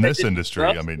 especially in this industry,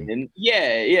 yeah,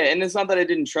 and it's not that I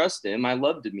didn't trust him. I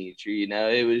loved Dimitri,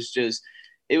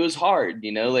 it was hard,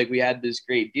 like we had this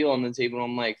great deal on the table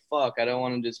and I'm like, fuck, I don't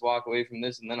want to just walk away from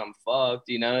this and then I'm fucked,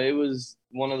 it was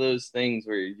one of those things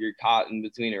where you're caught in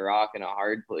between a rock and a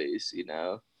hard place,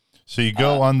 So you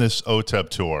go on this OTEP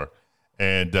tour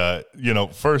and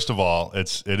first of all,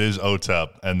 it is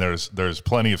OTEP and there's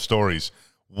plenty of stories.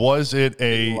 Was it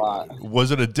a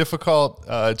difficult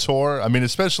tour?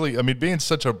 Especially being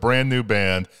such a brand new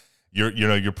band,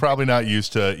 you're probably not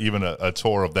used to even a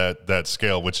tour of that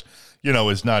scale, which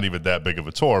is not even that big of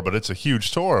a tour, but it's a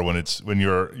huge tour when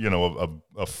you're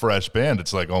a fresh band.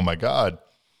 It's like, oh my God.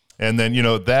 And then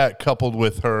that coupled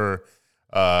with her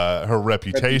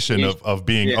reputation of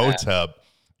being OTEP,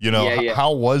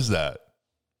 how was that?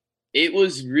 It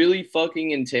was really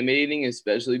fucking intimidating,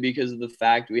 especially because of the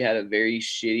fact we had a very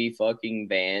shitty fucking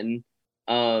van.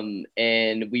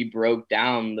 And we broke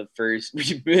down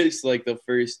we missed like the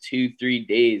first 2-3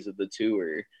 days of the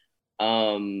tour.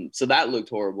 So that looked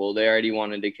horrible. They already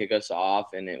wanted to kick us off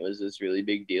and it was this really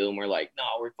big deal. And we're like, no,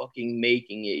 we're fucking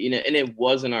making it, and it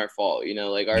wasn't our fault,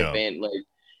 like our van, like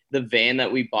the van that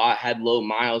we bought had low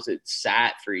miles. It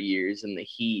sat for years in the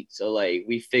heat. So like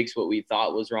we fixed what we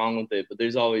thought was wrong with it, but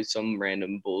there's always some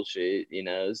random bullshit,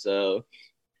 so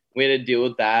we had to deal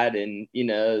with that. And,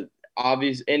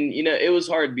 obvious. And, it was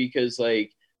hard because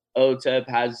like OTEP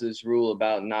has this rule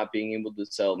about not being able to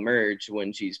sell merch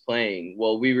when she's playing.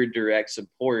 Well, we were direct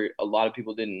support. A lot of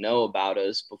people didn't know about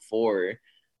us before,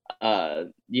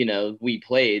 we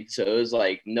played. So it was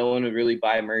like, no one would really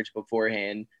buy merch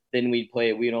beforehand. Then we'd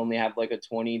play, we'd only have like a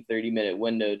 20-30 minute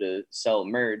window to sell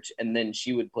merch. And then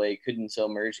she would play, couldn't sell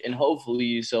merch. And hopefully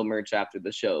you sell merch after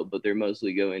the show, but they're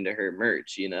mostly going to her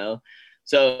merch,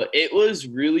 So it was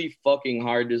really fucking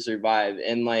hard to survive.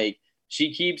 And like,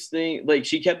 she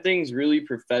kept things really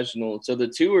professional. So the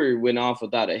tour went off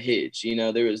without a hitch.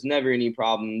 There was never any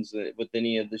problems with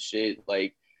any of the shit,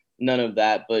 like none of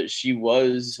that. But she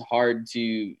was hard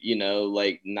to, it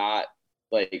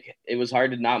was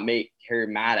hard to not make her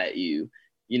mad at you,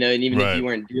 and even if you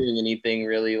weren't doing anything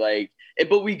really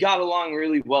but we got along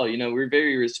really well, we're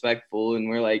very respectful and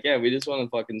we're like, yeah, we just want to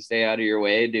fucking stay out of your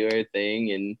way, do our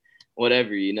thing and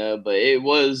whatever, but it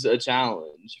was a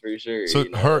challenge for sure. So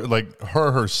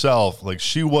her herself, like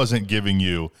she wasn't giving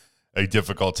you a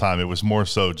difficult time. It was more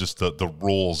so just the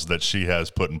rules that she has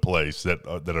put in place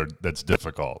that's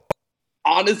difficult.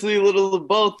 Honestly, a little of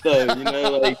both, though.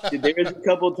 There was a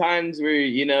couple times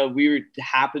where we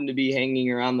happened to be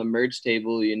hanging around the merch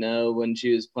table, when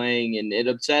she was playing, and it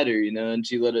upset her, and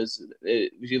she let us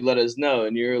know,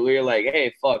 and we were like,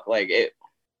 hey, fuck,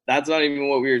 that's not even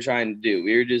what we were trying to do.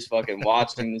 We were just fucking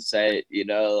watching the set,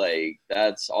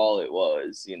 that's all it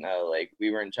was,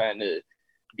 we weren't trying to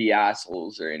be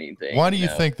assholes or anything. Why do you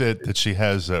think that she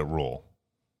has that rule?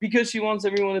 Because she wants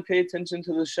everyone to pay attention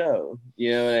to the show.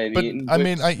 You know what I mean? But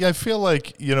I feel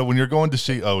like, when you're going to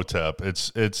see OTEP,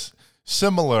 it's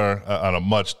similar on a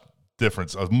much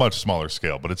different, a much smaller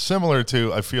scale, but it's similar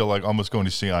to, I feel like, almost going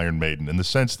to see Iron Maiden in the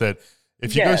sense that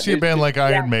if you go see a band like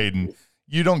Iron Maiden,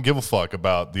 you don't give a fuck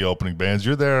about the opening bands.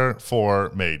 You're there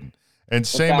for Maiden. And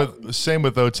same with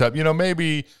OTEP. You know,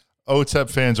 maybe OTEP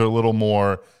fans are a little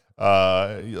more,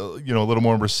 a little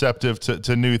more receptive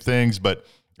to new things. But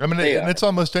I mean, and it's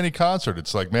almost any concert.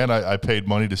 It's like, man, I paid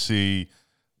money to see,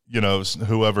 you know,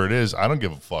 whoever it is. I don't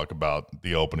give a fuck about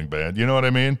the opening band. You know what I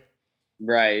mean?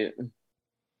 Right.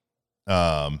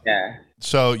 Yeah.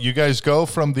 So you guys go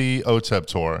from the OTEP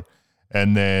tour,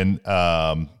 and then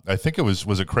I think it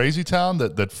was it Crazy Town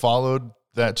that followed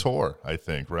that tour, I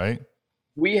think, right?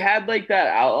 We had like that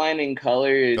outline in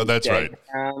color. Oh, that's right.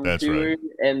 That's right.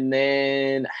 And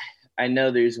then I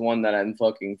know there's one that I'm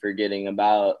fucking forgetting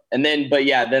about. And then, but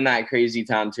yeah, then that Crazy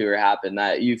Town tour happened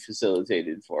that you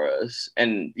facilitated for us.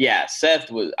 And yeah,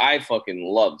 I fucking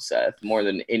love Seth more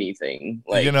than anything.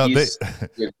 Like, you know, he's a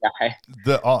good guy.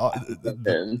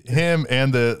 Him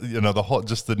and the whole,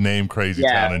 just the name Crazy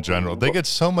Town in general, they get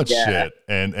so much shit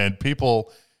and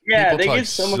people. Yeah, they get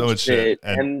so much shit.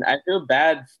 And I feel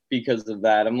bad because of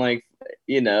that. I'm like,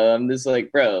 you know, I'm just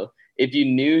like, bro, if you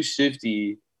knew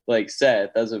Shifty, like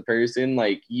Seth as a person,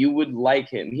 like you would like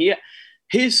him.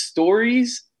 His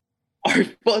stories are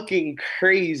fucking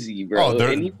crazy, bro.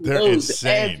 And he knows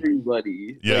insane.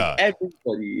 Everybody. Yeah. Like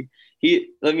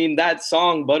everybody. That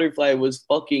song Butterfly was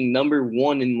fucking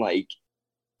 #1 in like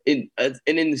in an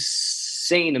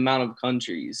insane amount of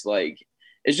countries. Like,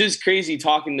 it's just crazy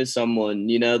talking to someone,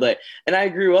 you know, like, and I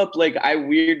grew up, like, I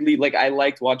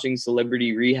liked watching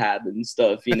Celebrity Rehab and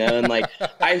stuff, you know, and like,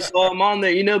 I saw him on there,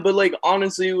 you know, but like,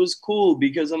 honestly, it was cool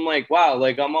because I'm like, wow,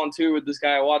 like, I'm on tour with this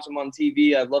guy. I watch him on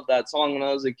TV. I loved that song when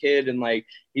I was a kid. And like,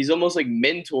 he's almost like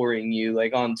mentoring you,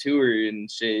 like on tour and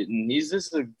shit. And he's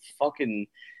just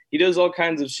he does all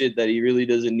kinds of shit that he really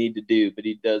doesn't need to do, but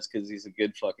he does because he's a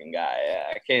good fucking guy.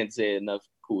 I can't say enough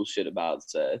cool shit about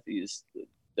Seth. He's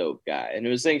dope guy, and it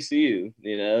was thanks to you,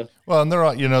 you know. Well, and they're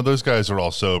all, you know, those guys are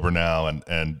all sober now,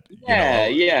 and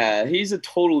yeah, he's a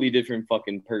totally different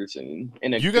fucking person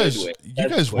in a good way. You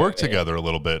guys worked together a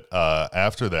little bit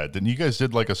after that, didn't you? Guys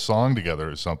did like a song together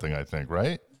or something, I think,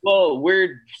 right? Well,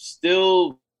 we're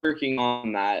still working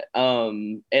on that.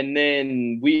 And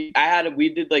then we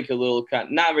did like a little,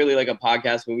 not really like a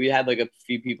podcast, but we had like a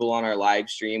few people on our live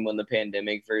stream when the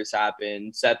pandemic first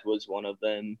happened. Seth was one of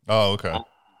them. Oh, okay.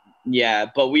 Yeah,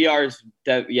 but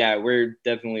we're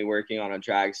definitely working on a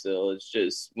track still. It's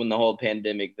just when the whole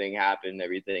pandemic thing happened,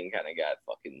 everything kind of got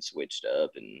fucking switched up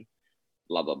and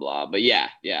blah, blah, blah. But yeah,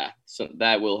 so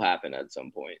that will happen at some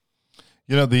point.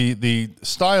 You know, the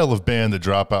style of band that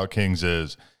Dropout Kings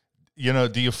is, you know,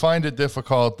 do you find it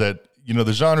difficult that, you know,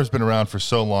 the genre's been around for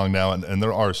so long now, and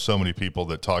there are so many people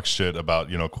that talk shit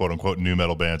about, you know, quote unquote new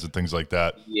metal bands and things like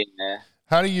that. Yeah.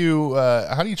 How do you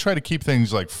try to keep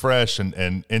things like fresh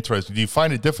and interesting? Do you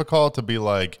find it difficult to be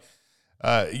like,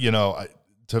 you know,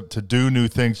 to do new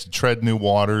things, to tread new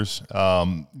waters?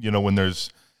 You know, when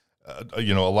there's,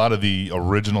 you know, a lot of the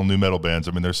original new metal bands,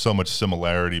 I mean, there's so much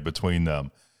similarity between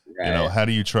them. Right. You know, how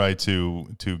do you try to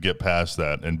get past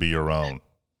that and be your own?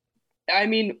 I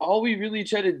mean, all we really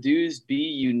try to do is be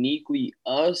uniquely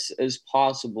us as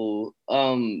possible.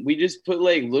 We just put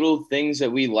like little things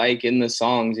that we like in the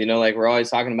songs, you know, like we're always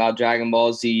talking about Dragon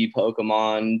Ball Z,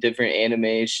 Pokemon, different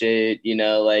anime shit, you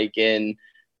know, like, and,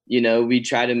 you know, we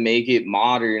try to make it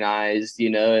modernized, you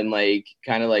know, and like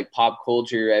kind of like pop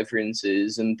culture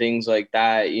references and things like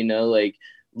that, you know, like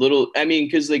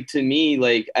because like to me,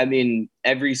 like, I mean,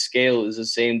 every scale is the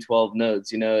same 12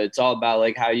 notes, you know, it's all about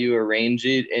like how you arrange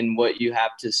it and what you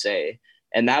have to say.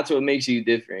 And that's what makes you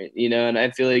different, you know, and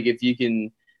I feel like if you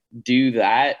can do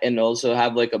that and also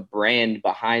have like a brand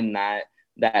behind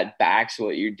that backs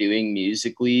what you're doing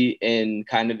musically and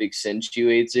kind of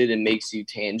accentuates it and makes you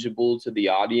tangible to the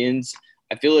audience,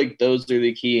 I feel like those are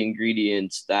the key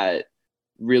ingredients that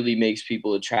really makes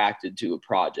people attracted to a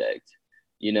project.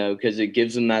 You know, because it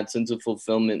gives them that sense of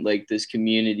fulfillment, like this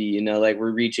community, you know, like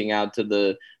we're reaching out to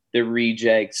the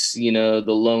rejects, you know,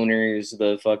 the loners,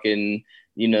 the fucking,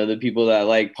 you know, the people that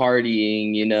like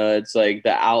partying, you know, it's like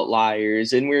the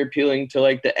outliers. And we're appealing to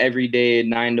like the everyday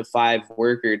 9-to-5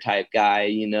 worker type guy,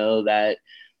 you know, that,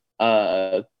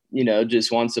 you know,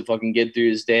 just wants to fucking get through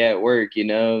his day at work, you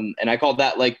know. And I call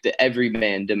that like the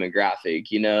everyman demographic,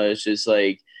 you know, it's just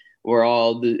like, we're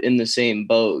all in the same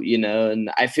boat, you know, and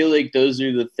I feel like those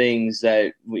are the things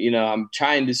that, you know, I'm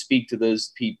trying to speak to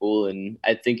those people, and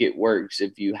I think it works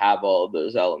if you have all of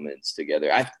those elements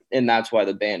together. And that's why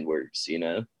the band works, you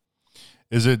know.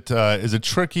 Is it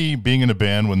tricky being in a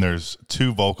band when there's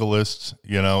two vocalists?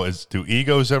 You know, do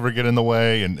egos ever get in the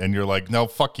way? And you're like, no,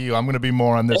 fuck you, I'm going to be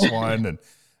more on this one. And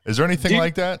is there anything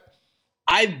like that?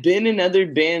 I've been in other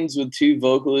bands with two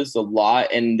vocalists a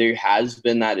lot, and there has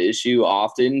been that issue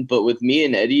often. But with me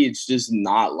and Eddie, it's just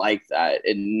not like that.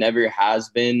 It never has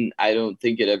been. I don't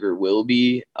think it ever will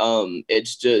be.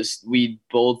 It's just we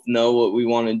both know what we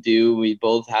want to do. We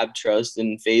both have trust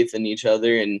and faith in each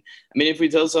other. And I mean, if we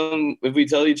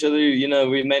tell each other, you know,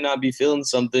 we may not be feeling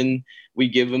something, we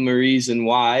give them a reason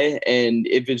why, and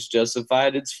if it's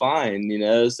justified, it's fine. You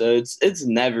know, so it's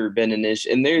never been an issue.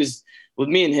 And with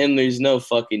me and him, there's no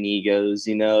fucking egos,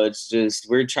 you know. It's just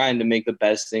we're trying to make the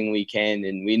best thing we can,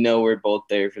 and we know we're both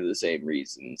there for the same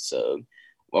reason. So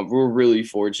we're really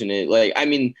fortunate. Like, I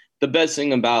mean, the best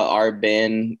thing about our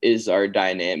band is our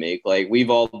dynamic. Like, we've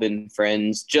all been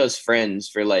just friends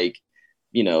for like,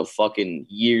 you know, fucking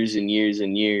years and years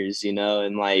and years, you know,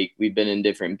 and like we've been in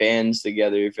different bands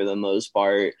together for the most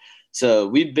part. So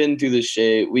we've been through the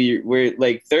shit. We're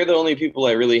like, they're the only people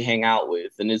I really hang out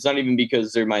with. And it's not even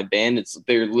because they're my band.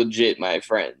 They're legit my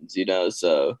friends, you know?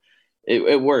 So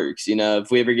it works, you know?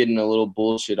 If we ever get in a little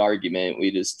bullshit argument,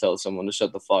 we just tell someone to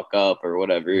shut the fuck up or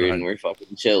whatever. Right. And we're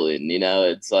fucking chilling, you know?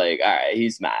 It's like, all right,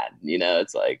 he's mad, you know?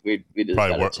 It's like, we just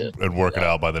probably chill, work it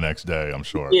out by the next day, I'm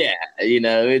sure. Yeah. You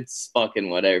know, it's fucking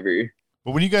whatever.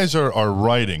 But when you guys are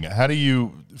writing, how do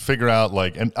you figure out,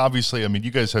 like, and obviously, I mean, you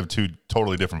guys have two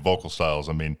totally different vocal styles.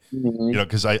 I mean, you know,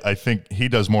 because I think he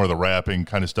does more of the rapping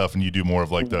kind of stuff and you do more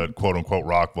of like the quote unquote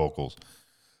rock vocals.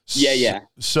 Yeah.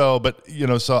 So, but, you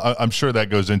know, so I'm sure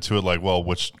that goes into it, like, well,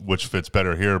 which fits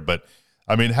better here. But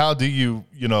I mean, how do you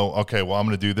know, okay, well, I'm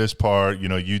going to do this part, you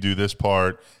know, you do this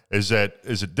part. Is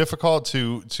it difficult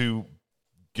to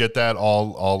get that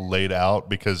all laid out?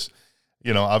 Because,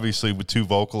 you know, obviously with two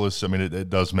vocalists, I mean, it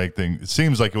does make things, it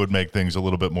seems like it would make things a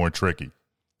little bit more tricky.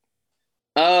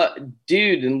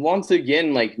 Dude, and once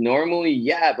again, like normally,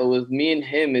 yeah, but with me and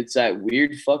him, it's that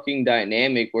weird fucking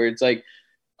dynamic where it's like,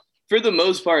 for the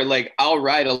most part, like I'll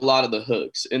write a lot of the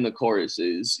hooks in the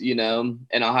choruses, you know,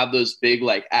 and I'll have those big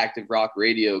like active rock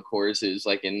radio choruses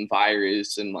like in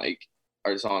Virus and like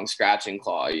our song Scratch and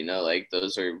Claw, you know, like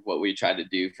those are what we try to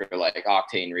do for like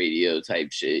Octane Radio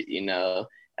type shit, you know.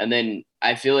 And then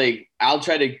I feel like I'll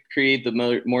try to create the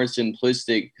more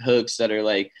simplistic hooks that are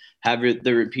like have the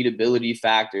repeatability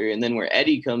factor. And then where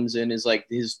Eddie comes in is like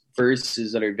his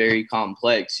verses that are very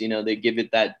complex. You know, they give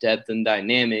it that depth and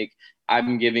dynamic.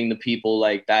 I'm giving the people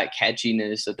like that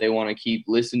catchiness that they want to keep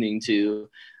listening to.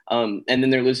 And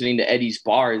then they're listening to Eddie's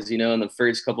bars, you know, and the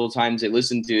first couple of times they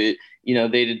listened to it, you know,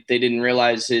 they didn't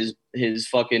realize his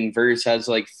fucking verse has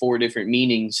like 4 different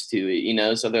meanings to it, you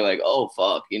know? So they're like, oh,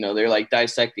 fuck, you know, they're like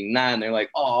dissecting that and they're like,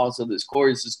 oh, so this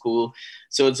chorus is cool.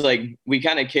 So it's like, we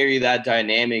kind of carry that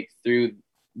dynamic through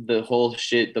the whole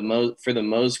shit for the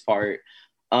most part.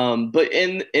 But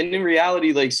in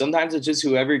reality, like sometimes it's just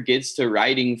whoever gets to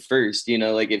writing first, you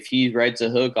know, like if he writes a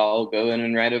hook, I'll go in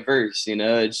and write a verse, you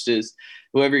know, it's just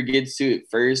whoever gets to it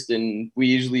first. And we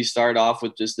usually start off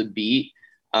with just a beat.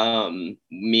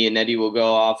 Me and Eddie will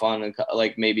go off on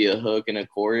like maybe a hook and a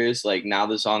chorus. Like now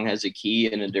the song has a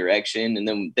key and a direction,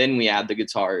 and then we add the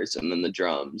guitars and then the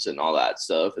drums and all that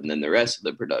stuff, and then the rest of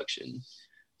the production.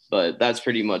 But that's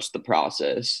pretty much the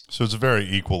process. So it's a very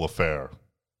equal affair.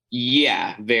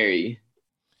 Yeah, very.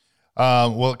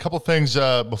 Well, a couple things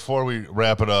before we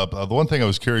wrap it up. The one thing I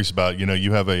was curious about, you know,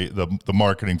 you have the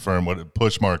marketing firm,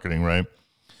 Push Marketing, right?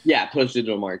 Yeah, Push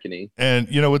Digital Marketing. And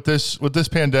you know, with this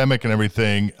pandemic and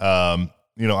everything,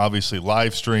 you know, obviously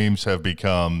live streams have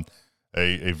become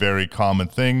a very common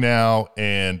thing now,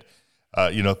 and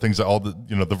you know, things all the,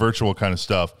 you know, the virtual kind of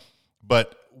stuff.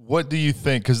 But what do you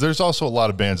think? Because there's also a lot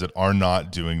of bands that are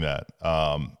not doing that,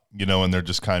 you know, and they're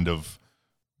just kind of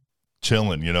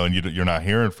chilling, you know, and you're not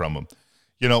hearing from them.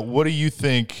 You know, what do you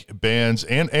think bands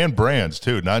and brands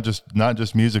too, not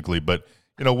just musically, but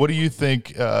you know, what do you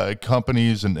think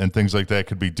companies and things like that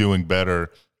could be doing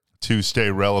better to stay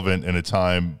relevant in a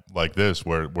time like this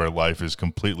where life is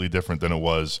completely different than it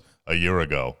was a year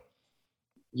ago?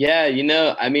 Yeah, you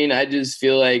know, I mean, I just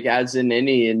feel like as in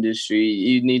any industry,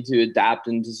 you need to adapt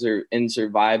and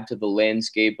survive to the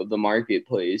landscape of the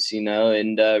marketplace, you know,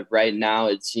 and right now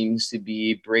it seems to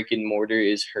be brick and mortar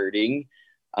is hurting.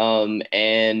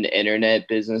 And internet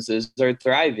businesses are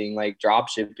thriving, like drop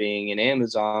shipping and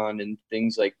Amazon and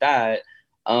things like that.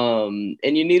 And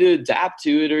you need to adapt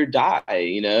to it or die,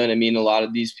 you know? And I mean, a lot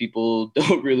of these people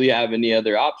don't really have any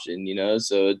other option, you know?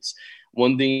 So it's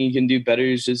one thing you can do better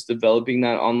is just developing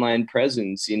that online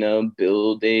presence, you know,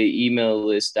 build a email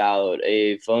list out,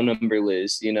 a phone number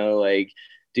list, you know, like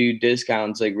do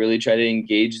discounts, like really try to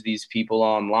engage these people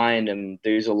online. And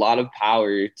there's a lot of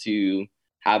power to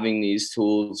having these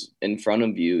tools in front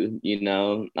of you,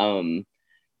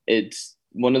 it's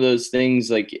one of those things,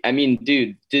 like, I mean,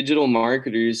 dude, digital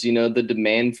marketers, the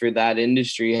demand for that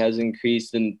industry has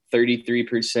increased in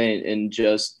 33% in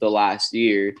just the last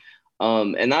year.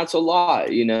 And that's a lot,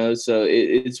 so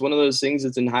it's one of those things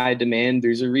that's in high demand.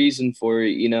 There's a reason for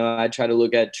it. I try to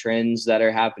look at trends that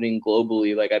are happening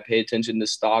globally. Like, I pay attention to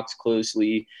stocks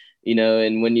closely,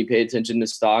 and when you pay attention to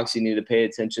stocks, you need to pay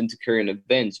attention to current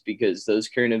events, because those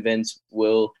current events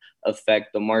will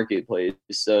affect the marketplace.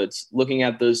 So it's looking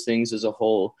at those things as a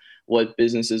whole. What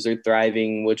businesses are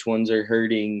thriving, which ones are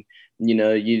hurting.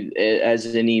 You,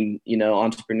 as any,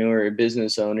 entrepreneur or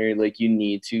business owner, like, you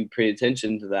need to pay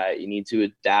attention to that. You need to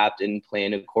adapt and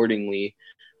plan accordingly.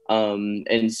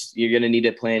 And you're going to need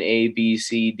to plan A, B,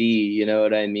 C, D, you know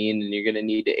what I mean? And you're going to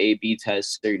need to A/B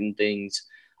test certain things.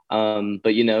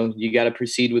 But, you got to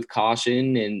proceed with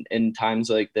caution in times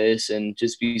like this, and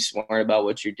just be smart about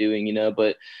what you're doing,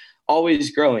 but always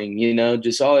growing,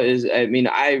 just always. I mean,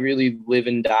 I really live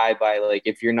and die by, like,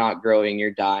 if you're not growing,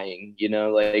 you're dying,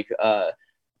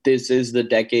 this is the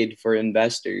decade for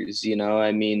investors,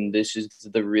 I mean, this is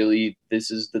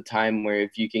the time where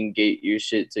if you can get your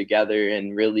shit together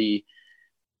and really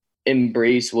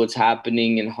embrace what's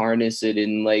happening and harness it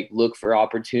and, like, look for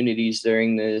opportunities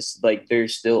during this, like, there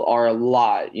still are a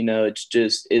lot,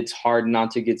 it's hard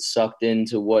not to get sucked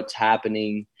into what's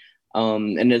happening.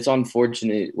 And it's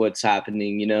unfortunate what's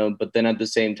happening, but then at the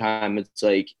same time, it's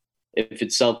like, if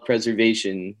it's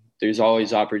self-preservation, there's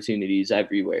always opportunities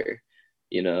everywhere,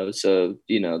 so,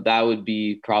 that would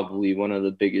be probably one of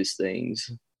the biggest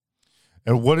things.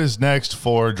 And what is next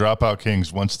for Dropout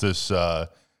Kings once this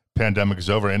pandemic is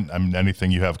over? And I mean,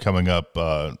 anything you have coming up,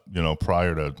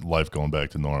 prior to life going back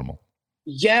to normal?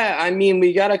 Yeah, I mean,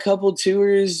 we got a couple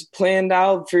tours planned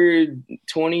out for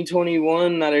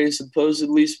 2021 that are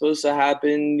supposedly supposed to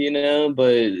happen,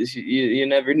 but you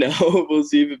never know. We'll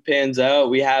see if it pans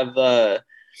out. We have,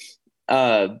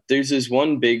 there's this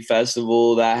one big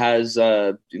festival that has,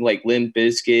 like, Limp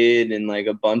Bizkit and, like,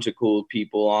 a bunch of cool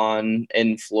people on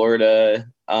in Florida.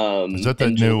 Is that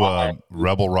new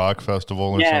Rebel Rock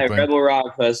Festival or something? Yeah, Rebel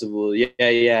Rock Festival.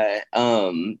 Yeah.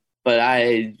 But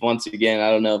I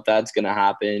don't know if that's going to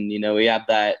happen. We have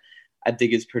that, I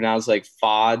think it's pronounced like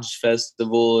Fodge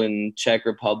Festival in Czech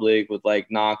Republic with, like,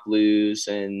 Knock Loose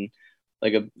and,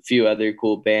 like, a few other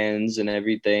cool bands and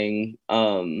everything.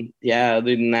 Other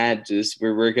than that, just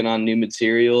we're working on new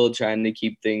material, trying to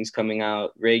keep things coming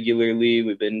out regularly.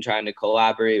 We've been trying to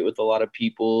collaborate with a lot of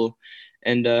people.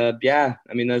 And I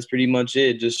mean, that's pretty much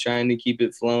it. Just trying to keep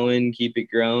it flowing, keep it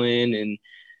growing, and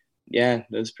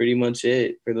that's pretty much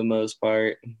it for the most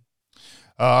part.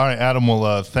 All right, Adam.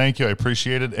 Well, thank you. I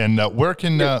appreciate it. And where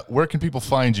can people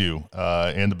find you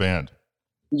and the band?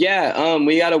 Yeah,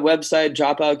 we got a website,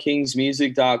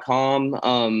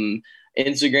 dropoutkingsmusic.com.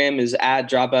 Instagram is at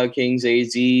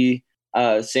dropoutkingsaz.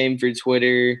 Same for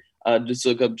Twitter. Just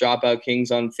look up Dropout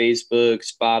Kings on Facebook,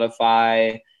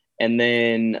 Spotify, and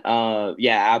then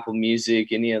Apple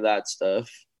Music, any of that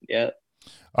stuff. Yeah.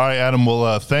 All right, Adam.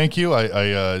 Well, thank you.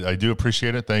 I do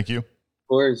appreciate it. Thank you. Of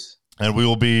course. And we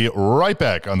will be right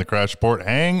back on the Crash Report.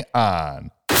 Hang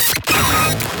on.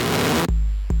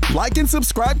 Like and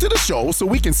subscribe to the show so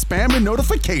we can spam your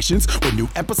notifications with new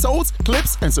episodes,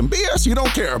 clips, and some BS you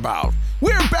don't care about.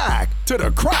 We're back to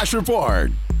the Crash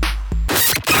Report.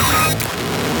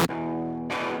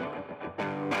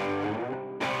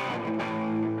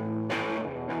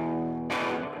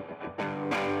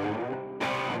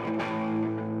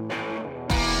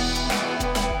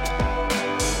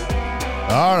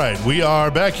 All right, we are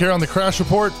back here on the Crash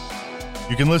Report.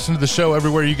 You can listen to the show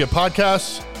everywhere you get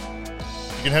podcasts.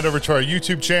 You can head over to our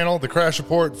YouTube channel, The Crash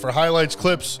Report, for highlights,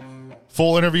 clips,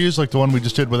 full interviews like the one we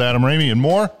just did with Adam Ramey and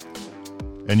more.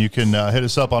 And you can hit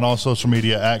us up on all social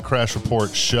media at Crash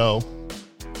Report Show.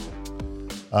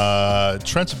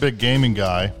 Trent's a big gaming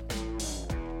guy.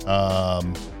 The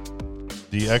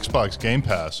Xbox Game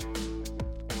Pass.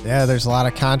 Yeah, there's a lot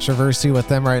of controversy with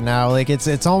them right now. Like,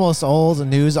 it's almost old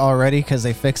news already because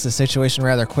they fixed the situation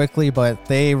rather quickly, but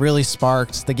they really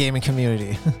sparked the gaming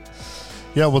community.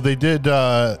 Yeah, well, they did.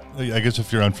 I guess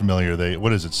if you're unfamiliar,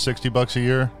 what is it, $60 a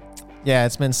year? Yeah,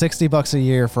 it's been $60 a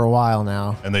year for a while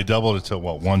now. And they doubled it to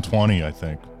what, $120, I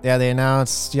think. Yeah, they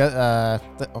announced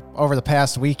over the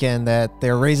past weekend that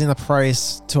they're raising the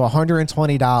price to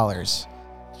 $120.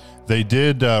 They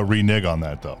did renege on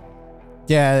that, though.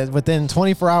 Yeah, within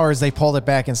 24 hours, they pulled it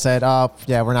back and said, oh,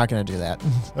 yeah, we're not going to do that.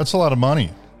 That's a lot of money.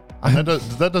 And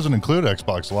that doesn't include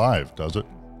Xbox Live, does it?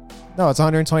 No, it's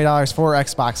 $120 for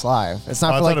Xbox Live. It's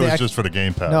not I for thought like it was just for the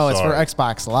Game Pass. No, it's Sorry. for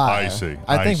Xbox Live. I see.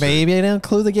 I think maybe they didn't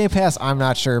include the Game Pass. I'm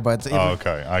not sure, but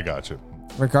Okay, I got you.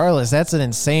 regardless, that's an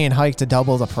insane hike to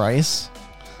double the price.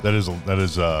 That is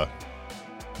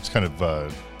it's kind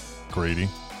of greedy.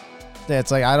 Yeah,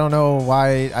 it's like I don't know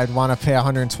why I'd want to pay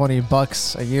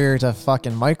 $120 a year to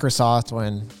fucking Microsoft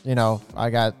when, you know,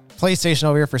 I got PlayStation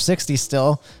over here for $60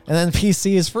 still, and then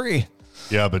PC is free.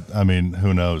 Yeah, but I mean,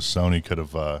 who knows? Sony could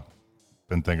have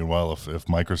been thinking, well, if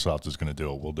Microsoft is going to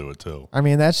do it, we'll do it too. I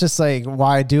mean, that's just like,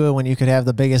 why do it when you could have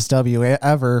the biggest W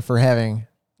ever for having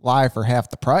Live for half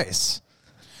the price?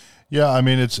 Yeah, I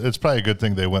mean, it's probably a good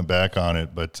thing they went back on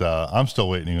it, but I'm still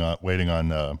waiting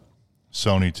on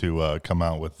Sony to come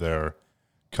out with their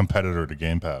competitor to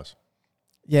Game Pass.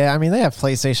 Yeah, I mean, they have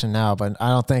PlayStation Now, but I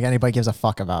don't think anybody gives a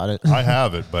fuck about it. I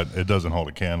have it, but it doesn't hold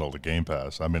a candle to Game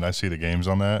Pass. I mean, I see the games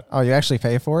on that. Oh, you actually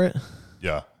pay for it?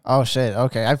 Yeah. Oh, shit.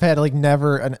 Okay. I've had like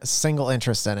never a single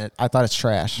interest in it. I thought it's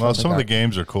trash. Well, some of the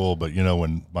games are cool, but you know,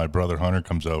 when my brother Hunter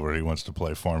comes over, he wants to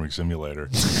play Farming Simulator,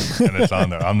 and it's on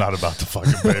there. I'm not about to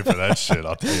fucking pay for that shit.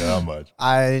 I'll tell you how much.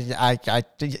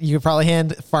 You could probably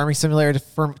hand Farming Simulator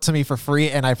to me for free,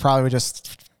 and I probably would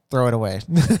just throw it away.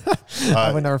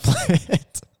 I would never play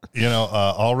it. You know,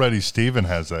 already Steven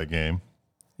has that game.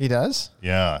 He does?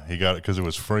 Yeah, he got it because it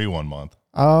was free 1 month.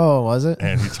 Oh, was it?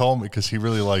 And he told me, because he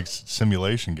really likes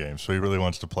simulation games, so he really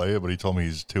wants to play it, but he told me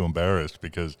he's too embarrassed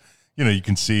because, you know, you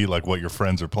can see like what your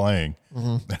friends are playing.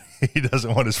 Mm-hmm. He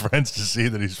doesn't want his friends to see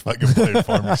that he's fucking playing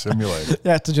Farming Simulator.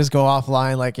 You have to just go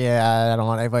offline like, yeah, I don't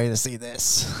want anybody to see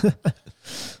this.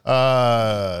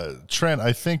 Trent,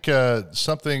 I think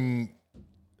something,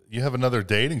 you have another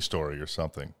dating story or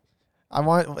something.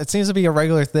 It seems to be a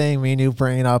regular thing, me and you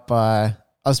bringing up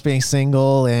us being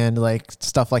single and like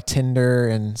stuff like Tinder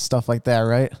and stuff like that,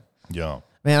 right? Yeah.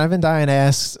 Man, I've been dying to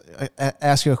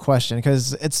ask you a question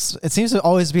because it seems to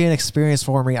always be an experience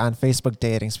for me on Facebook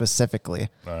dating specifically.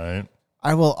 All right.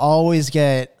 I will always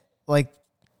get like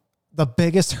the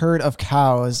biggest herd of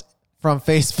cows from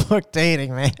Facebook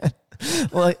dating, man.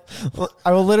 Like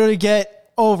I will literally get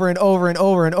over and over and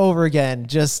over and over again,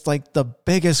 just like the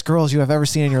biggest girls you have ever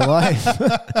seen in your life.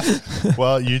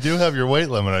 Well, you do have your weight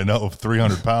limit, I know, of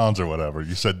 300 pounds or whatever.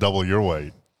 You said double your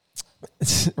weight.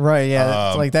 Right,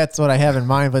 yeah. Like that's what I have in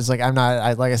mind, but it's like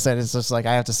like I said, it's just like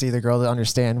I have to see the girl to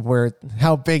understand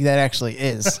how big that actually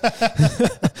is.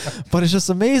 But it's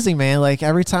just amazing, man. Like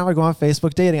every time I go on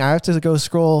Facebook dating, I have to go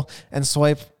scroll and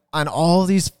swipe on all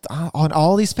these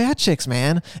fat chicks,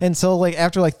 man. Until like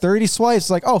after like 30 swipes,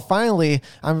 like, oh, finally,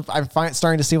 I'm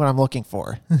starting to see what I'm looking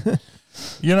for.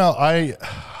 You know, I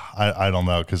don't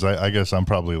know, because I guess I'm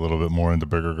probably a little bit more into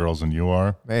bigger girls than you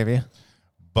are. Maybe.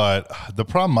 But the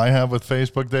problem I have with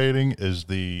Facebook dating is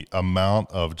the amount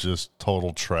of just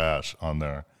total trash on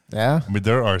there. Yeah. I mean,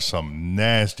 there are some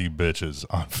nasty bitches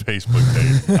on Facebook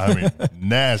dating. I mean,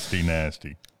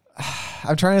 nasty.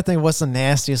 I'm trying to think what's the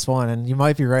nastiest one, and you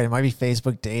might be right. It might be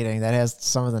Facebook dating that has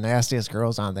some of the nastiest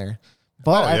girls on there.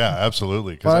 But yeah,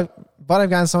 absolutely. But I've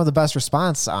gotten some of the best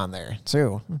response on there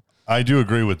too. I do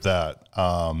agree with that.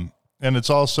 And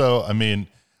it's also, I mean,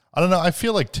 I don't know. I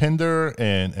feel like Tinder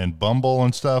and Bumble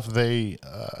and stuff, I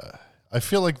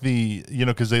feel like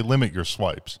because they limit your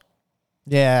swipes.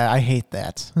 Yeah, I hate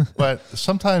that. But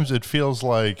sometimes it feels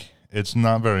like it's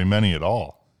not very many at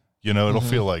all. You know, it'll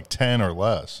feel like 10 or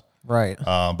less. Right.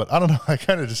 But I don't know. I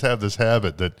kind of just have this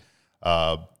habit that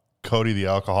Cody, the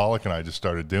alcoholic, and I just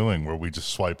started doing where we just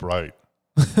swipe right.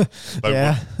 Like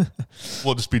yeah.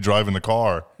 We'll just be driving the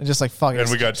car. And just like, fuck it.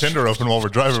 And we got Tinder open while we're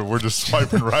driving. We're just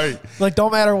swiping right. Like,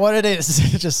 don't matter what it is.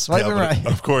 Just swipe it right.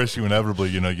 Of course, you inevitably,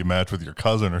 you match with your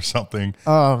cousin or something.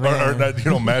 Oh, man. Or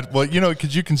not, match. Well,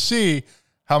 because you can see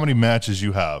how many matches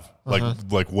you have,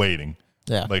 like waiting.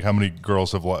 Yeah. Like how many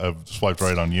girls have swiped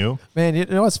right on you? Man, you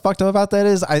know what's fucked up about that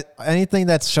is anything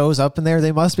that shows up in there,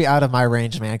 they must be out of my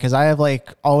range, man. Because I have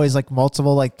like always like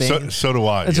multiple like things. So do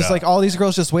I. It's just like all these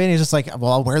girls just waiting. It's just like,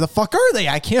 well, where the fuck are they?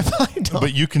 I can't find them.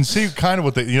 But you can see kind of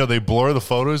what they blur the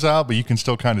photos out, but you can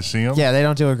still kind of see them. Yeah, they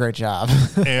don't do a great job.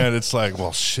 And it's like,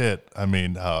 well, shit. I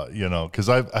mean, because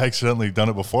I've accidentally done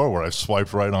it before where I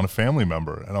swiped right on a family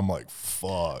member, and I'm like,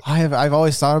 fuck. I've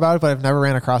always thought about it, but I've never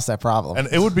ran across that problem. And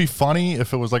it would be funny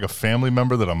if it was like a family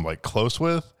member that I'm like close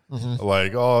with. Mm-hmm.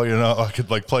 Like, I could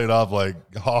like play it off like,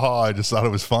 haha, I just thought it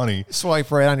was funny.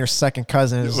 Swipe right on your second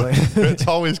cousin. It's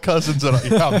always cousins that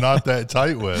I'm not that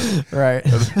tight with. Right.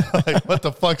 Like, what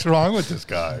the fuck's wrong with this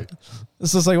guy?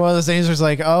 This is like one of those things where it's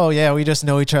like, oh yeah, we just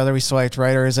know each other, we swiped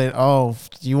right, or is it, oh,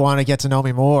 you want to get to know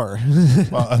me more?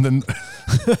 Well, and then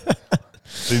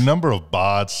The number of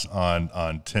bots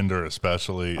on Tinder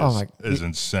especially is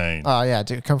insane. Oh yeah,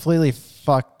 dude, completely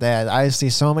fuck that. I see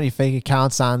so many fake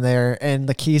accounts on there, and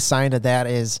the key sign to that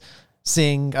is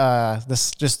seeing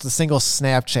this just the single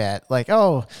Snapchat. Like,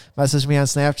 oh, message me on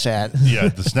Snapchat. Yeah,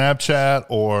 the Snapchat,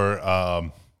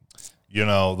 or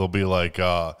they'll be like,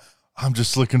 I'm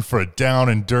just looking for a down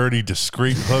and dirty,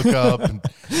 discreet hookup, and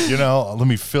let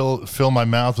me fill my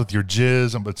mouth with your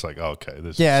jizz. And it's like, okay,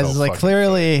 this. Yeah, is it's so like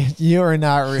clearly fake. you are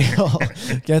not real.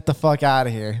 Get the fuck out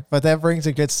of here. But that brings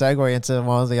a good segue into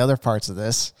one of the other parts of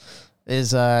this.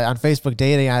 Is on Facebook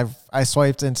dating, I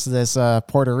swiped into this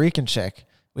Puerto Rican chick.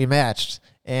 We matched,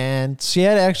 and she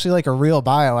had actually like a real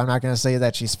bio. I'm not going to say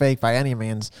that she's fake by any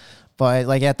means, but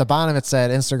like at the bottom it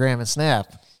said Instagram and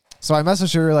Snap. So I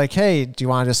messaged her like, "Hey, do you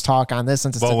want to just talk on this?"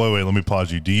 Well, wait. Let me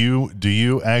pause you. Do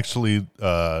you actually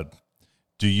do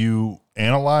you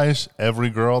analyze every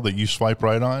girl that you swipe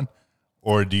right on,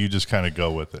 or do you just kind of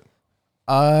go with it?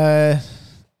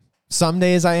 Some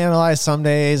days I analyze. Some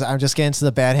days I'm just getting to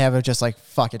the bad habit of just like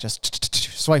fuck it,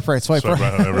 just swipe right right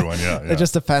on everyone. Yeah. It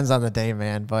just depends on the day,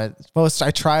 man. But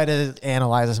I try to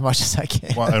analyze as much as I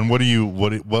can. Well, and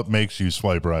what makes you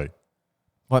swipe right?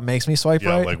 What makes me swipe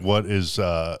right? Yeah, like what is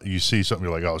you see something,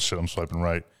 you're like, oh shit, I'm swiping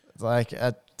right. Like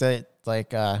they're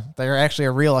actually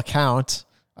a real account.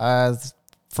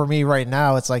 For me right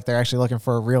now, it's like they're actually looking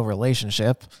for a real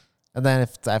relationship. And then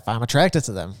if I'm attracted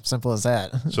to them, simple as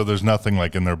that. So there's nothing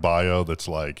like in their bio that's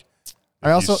like,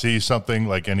 if you see something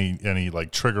like any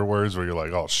like trigger words where you're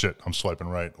like, oh shit, I'm swiping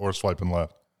right or swiping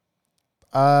left.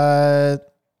 The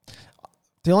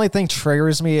only thing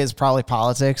triggers me is probably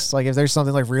politics. Like if there's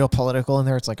something like real political in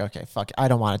there, it's like, okay, fuck, I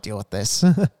don't want to deal with this.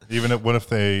 What if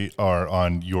they are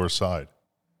on your side?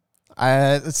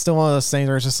 It's still one of those things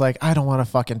where it's just like, I don't want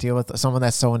to fucking deal with someone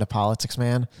that's so into politics,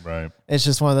 man. Right. It's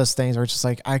just one of those things where it's just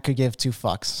like, I could give two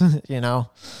fucks,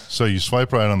 So you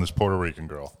swipe right on this Puerto Rican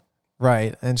girl.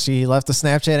 Right. And she left the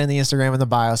Snapchat and the Instagram in the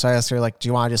bio. So I asked her, like, do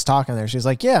you want to just talk in there? She's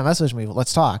like, yeah, message me.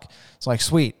 Let's talk. It's like,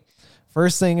 sweet.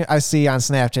 First thing I see on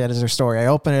Snapchat is her story. I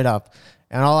open it up,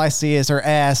 and all I see is her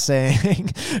ass saying,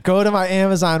 go to my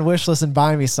Amazon wish list and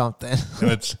buy me something. And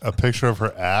it's a picture of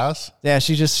her ass? Yeah, it's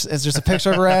just a picture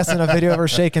of her ass and a video of her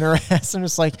shaking her ass. I'm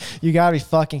just like, you gotta be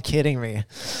fucking kidding me.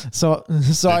 So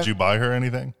did you buy her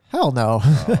anything? Hell no.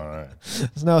 Oh, all right.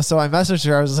 No, so I messaged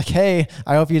her. I was like, hey,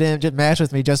 I hope you didn't match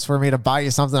with me just for me to buy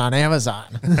you something on Amazon.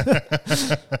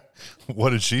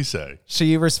 What did she say?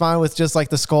 She responded with just like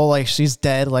the skull, like she's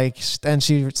dead. Like, and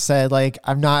she said, like,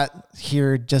 I'm not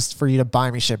here just for you to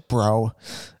buy me shit, bro.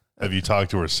 Have you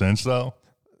talked to her since though?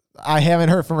 I haven't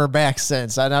heard from her back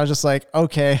since. And I was just like,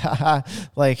 okay,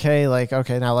 like, hey, like,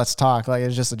 okay, now let's talk. Like,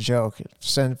 it's just a joke.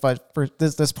 But for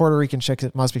this Puerto Rican chick,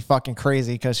 it must be fucking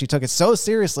crazy because she took it so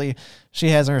seriously. She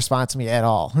hasn't responded to me at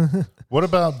all. What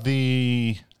about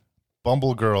the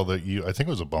Bumble girl that I think it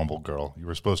was a Bumble girl you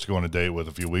were supposed to go on a date with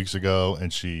a few weeks ago,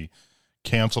 and she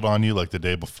canceled on you like the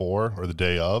day before or the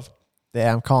day of?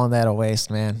 Yeah, I'm calling that a waste,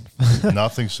 man.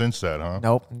 Nothing since that, huh?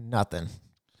 Nope, nothing.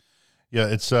 Yeah,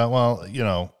 it's,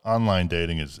 online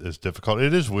dating is difficult.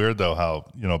 It is weird, though, how,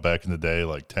 back in the day,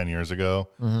 like 10 years ago,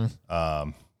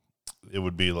 it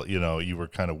would be, you were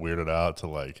kind of weirded out to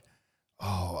like,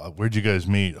 oh, where'd you guys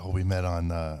meet? Oh, we met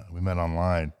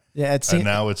online. Yeah, and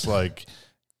now it's like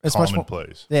it's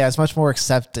commonplace. It's much more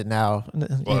accepted now.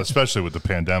 Well, especially with the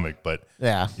pandemic, but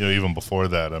yeah, even before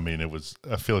that, I mean,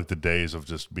 I feel like the days of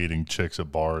just meeting chicks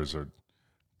at bars are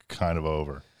kind of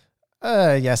over.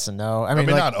 Yes and no. I mean,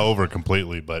 like, not over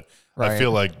completely, but right. I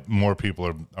feel like more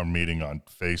people are meeting on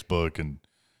Facebook and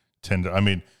Tinder. I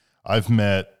mean, I've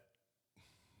met,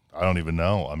 I don't even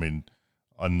know. I mean,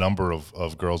 a number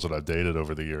of girls that I've dated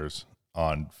over the years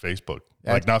on Facebook,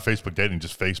 like not Facebook dating,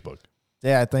 just Facebook.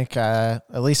 Yeah. I think,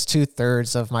 at least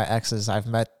 2/3 of my exes I've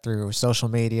met through social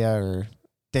media or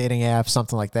dating apps,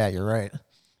 something like that. You're right.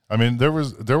 I mean, there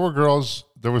were girls.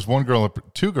 There was one girl,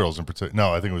 two girls in particular.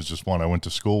 No, I think it was just one I went to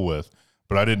school with,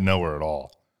 but I didn't know her at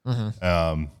all. Mm-hmm.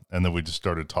 And then we just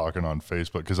started talking on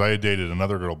Facebook because I had dated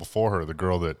another girl before her, the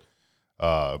girl that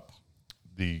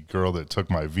took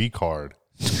my V card,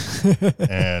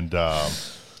 and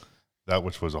that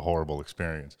which was a horrible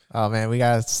experience. Oh man, we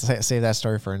gotta save that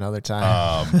story for another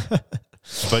time.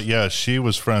 But yeah, she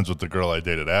was friends with the girl I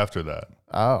dated after that.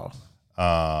 Oh.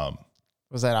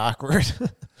 Was that awkward?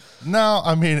 No,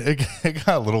 I mean, it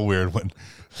got a little weird when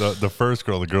the first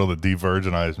girl, the girl that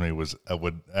de-virginized me,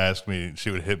 would ask me,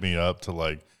 she would hit me up to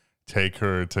like take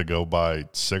her to go buy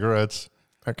cigarettes.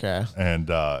 Okay. And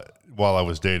while I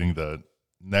was dating the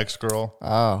next girl.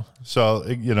 Oh. So,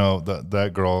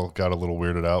 that girl got a little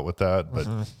weirded out with that. But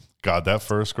God, that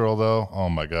first girl though, oh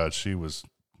my God, she was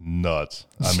nuts.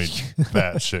 I mean,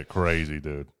 that shit crazy,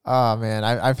 dude. Oh man,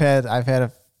 I've had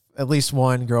at least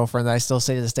one girlfriend that I still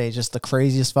say to this day, just the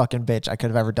craziest fucking bitch I could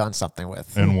have ever done something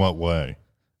with. In what way?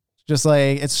 Just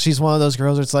like she's one of those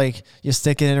girls where it's like you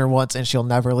stick it in her once and she'll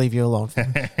never leave you alone.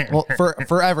 Well,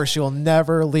 forever, she will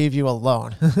never leave you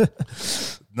alone.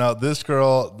 Now, this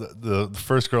girl, the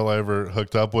first girl I ever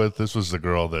hooked up with, this was the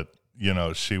girl that, you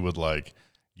know, she would like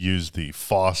use the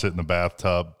faucet in the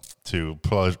bathtub to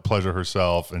pleasure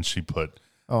herself, and she put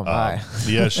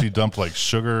she dumped like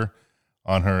sugar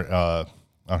on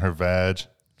her vag.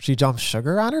 She dumped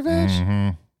sugar on her vag?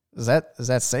 Mm-hmm. Is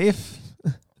that safe?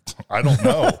 I don't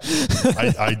know.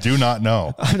 I do not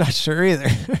know. I'm not sure either.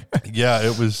 Yeah,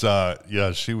 it was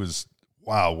she was,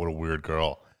 wow, what a weird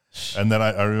girl. And then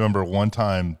I remember one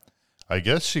time, I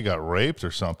guess she got raped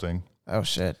or something. Oh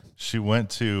shit. She went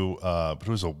to it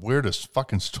was the weirdest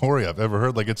fucking story I've ever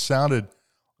heard. Like it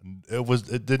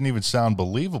didn't even sound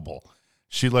believable.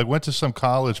 She like went to some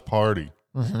college party,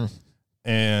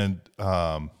 and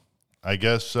I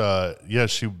guess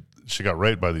she got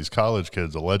raped by these college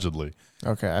kids allegedly.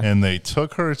 Okay. And they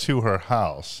took her to her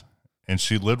house, and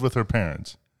she lived with her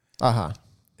parents.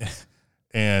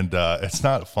 And it's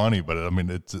not funny, but I mean,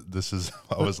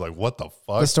 I was like, what the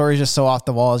fuck? The story's just so off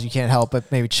the walls, you can't help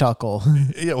but maybe chuckle.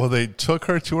 Yeah, well, they took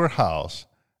her to her house,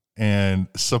 and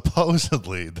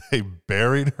supposedly they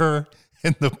buried her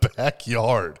in the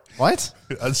backyard. What?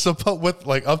 With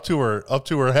like up to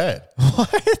her head.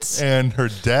 What? And her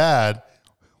dad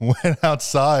went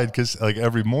outside because like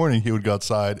every morning he would go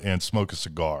outside and smoke a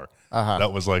cigar.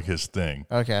 That was like his thing.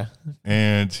 Okay.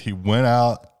 And he went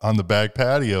out on the back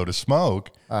patio to smoke,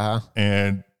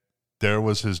 and there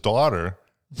was his daughter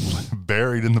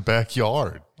buried in the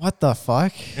backyard. What the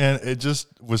fuck? And it just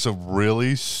was it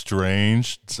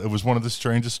was one of the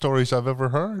strangest stories I've ever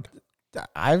heard.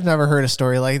 I've never heard a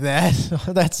story like that.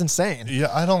 That's insane. Yeah,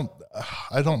 I don't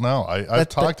know. I've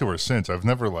talked to her since. I've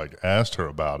never like asked her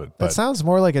about it. But that sounds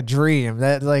more like a dream.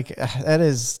 That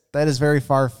is very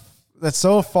far. That's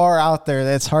so far out there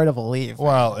that it's hard to believe.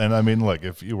 Well, and I mean, like,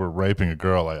 if you were raping a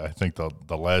girl, I think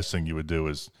the last thing you would do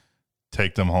is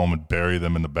take them home and bury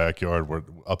them in the backyard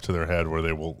up to their head where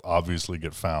they will obviously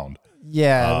get found.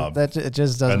 Yeah, it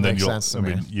just doesn't make sense to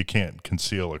me. I mean, you can't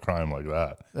conceal a crime like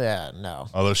that. Yeah, no.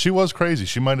 Although she was crazy.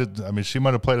 She might have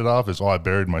played it off as, I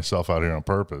buried myself out here on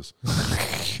purpose.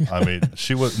 I mean,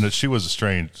 she was a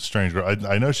strange girl.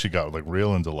 I know she got like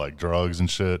real into like drugs and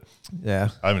shit. Yeah.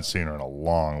 I haven't seen her in a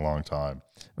long, long time.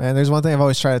 Man, there's one thing I've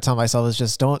always tried to tell myself is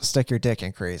just don't stick your dick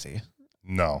in crazy.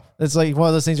 No. It's like one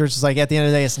of those things where it's just like at the end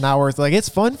of the day, it's not worth it. Like it's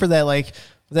fun for that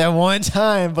one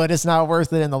time, but it's not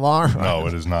worth it in the long run. No,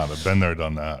 it is not. I've been there,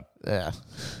 done that. Yeah.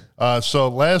 So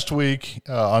last week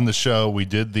on the show, we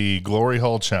did the Glory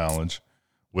Hole Challenge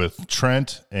with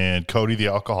Trent and Cody the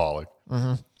Alcoholic.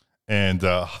 Mm-hmm. And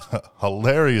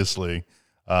hilariously,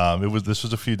 this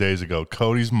was a few days ago,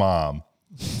 Cody's mom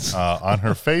on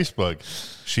her Facebook,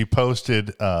 she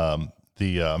posted I'm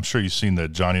sure you've seen the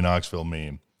Johnny Knoxville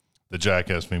meme, the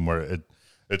Jackass meme, where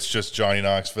it's just Johnny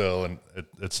Knoxville, and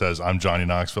it says, "I'm Johnny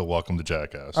Knoxville, welcome to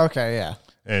Jackass." Okay, yeah.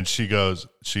 And she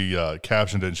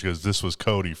captioned it, and she goes, "This was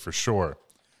Cody for sure."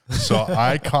 So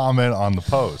I comment on the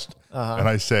post, and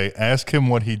I say, "Ask him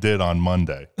what he did on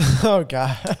Monday." Oh,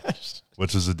 gosh.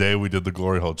 Which is the day we did the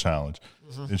Glory Hole Challenge.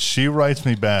 Mm-hmm. And she writes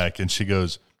me back, and she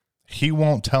goes, "He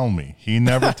won't tell me. He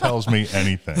never tells me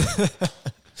anything."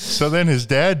 So then his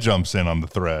dad jumps in on the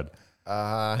thread,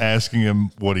 asking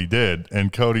him what he did.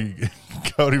 And Cody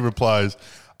replies,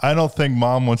 "I don't think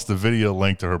mom wants the video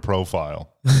linked to her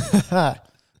profile."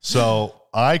 So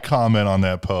I comment on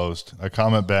that post. I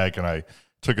comment back, and I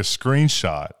took a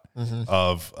screenshot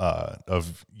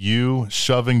of you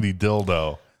shoving the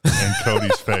dildo in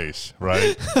Cody's face,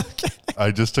 right? Okay.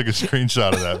 I just took a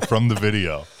screenshot of that from the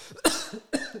video.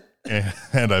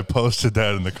 And I posted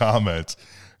that in the comments.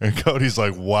 And Cody's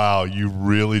like, "Wow, you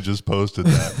really just posted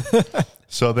that."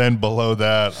 So then below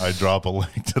that, I drop a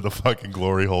link to the fucking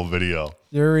Glory Hole video.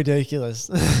 You're ridiculous.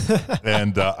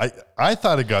 And I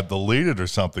thought it got deleted or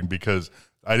something because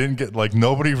I didn't get, like,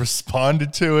 nobody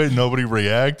responded to it. Nobody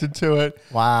reacted to it.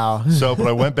 Wow. But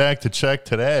I went back to check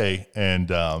today, and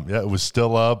it was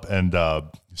still up. And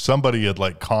somebody had,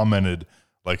 like, commented,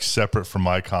 like, separate from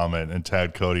my comment and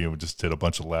tagged Cody, and we just did a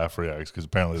bunch of laugh reacts because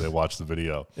apparently they watched the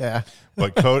video. Yeah.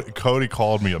 But Cody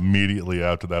called me immediately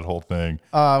after that whole thing.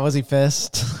 Was he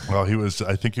pissed? Well,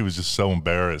 I think he was just so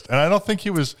embarrassed. And I don't think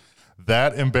he was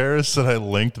that embarrassed that I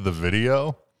linked the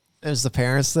video. It was the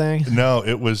parents thing? No,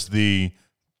 it was the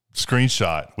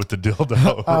screenshot with the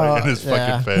dildo right in his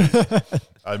fucking face.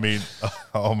 I mean,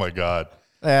 oh my God.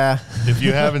 Yeah. If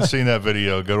you haven't seen that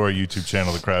video, go to our YouTube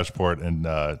channel, The Crash Report, and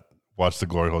watch the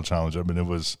Glory Hole Challenge. I mean, it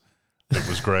was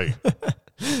great.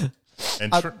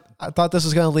 And I thought this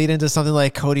was going to lead into something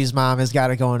like Cody's mom has got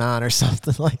it going on or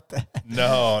something like that.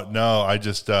 No. I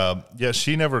just,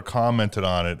 she never commented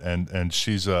on it, and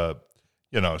she's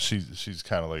she's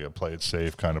kind of like a play it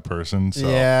safe kind of person. So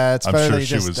yeah, it's I'm better sure you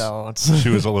she just was don't. she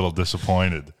was a little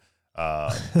disappointed.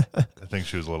 I think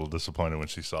she was a little disappointed when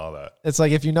she saw that. It's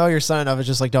like if you know your son enough, it's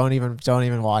just like don't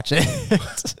even watch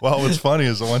it. Well, what's funny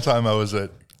is the one time I was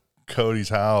at Cody's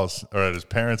house or at his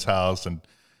parents' house, and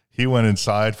he went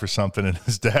inside for something, and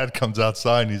his dad comes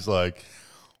outside, and he's like,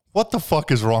 "What the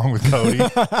fuck is wrong with Cody?"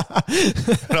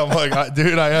 And I'm like,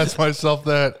 dude, I ask myself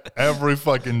that every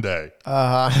fucking day.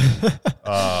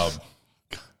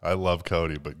 I love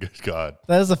Cody, but good God.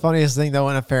 That is the funniest thing, though,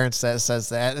 when a parent says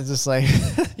that. It's just like,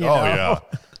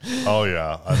 Oh,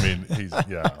 yeah. I mean,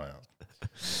 yeah.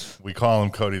 We call him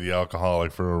Cody the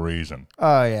alcoholic for a reason.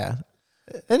 Oh, yeah.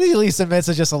 And he at least admits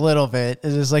it just a little bit.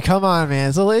 It's just like, come on,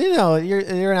 man. So, you're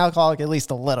an alcoholic at least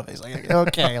a little bit. He's like,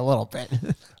 okay, a little bit.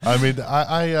 I mean,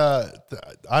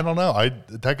 I don't know.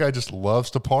 That guy just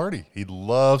loves to party. He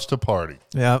loves to party.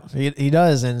 Yeah, he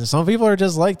does. And some people are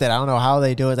just like that. I don't know how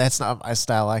they do it. That's not my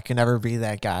style. I can never be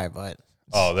that guy, but.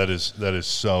 Oh, that is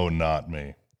so not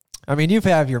me. I mean, you've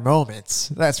had your moments.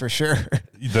 That's for sure.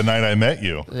 The night I met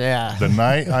you. Yeah. The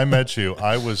night I met you,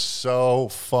 I was so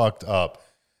fucked up.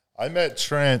 I met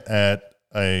Trent at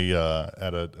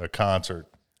a concert.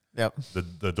 Yep.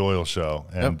 The Doyle show.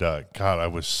 And God, I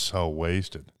was so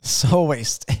wasted. So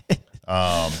wasted.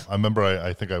 I remember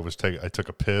I think I took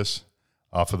a piss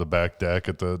off of the back deck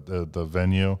at the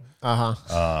venue.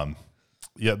 Yeah,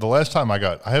 the last time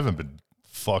I haven't been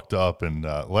fucked up, and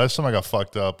last time I got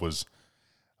fucked up was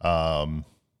well,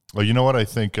 you know what? I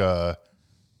think I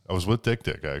was with Dick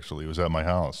actually. He was at my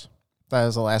house. That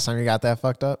was the last time you got that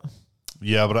fucked up?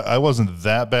 Yeah, but I wasn't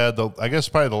that bad though. I guess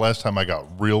probably the last time I got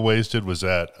real wasted was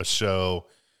at a show,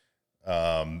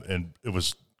 and it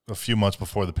was a few months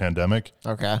before the pandemic.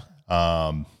 Okay.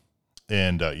 Yeah,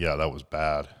 that was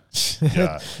bad.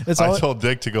 Yeah, I told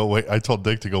Dick to go wait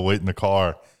in the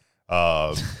car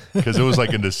because it was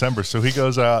like in December. So he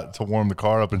goes out to warm the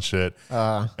car up and shit,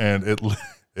 and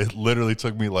it literally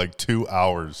took me like 2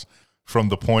 hours from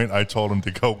the point I told him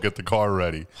to go get the car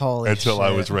ready until I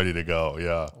was ready to go.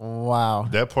 Yeah. Wow.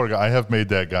 That poor guy. I have made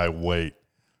that guy wait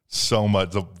so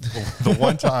much. The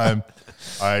one time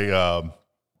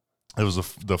it was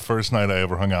the first night I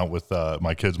ever hung out with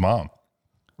my kid's mom.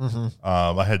 Mm-hmm.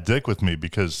 I had Dick with me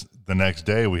because the next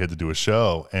day we had to do a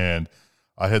show, and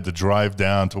I had to drive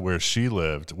down to where she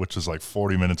lived, which is like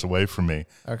 40 minutes away from me.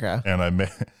 Okay. And I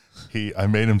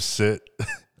made him sit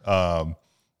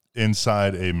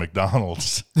inside a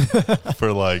McDonald's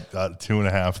for like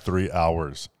 2.5, 3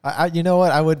 hours. You know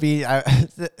what?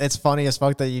 It's funny as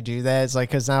fuck that you do that. It's like,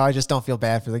 because now I just don't feel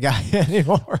bad for the guy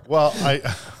anymore. Well,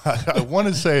 I want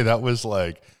to say that was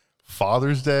like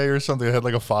Father's Day or something. I had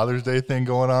like a Father's Day thing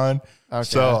going on. Okay.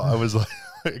 So I was like,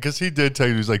 because he did tell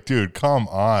you, he was like, dude, come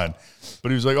on. But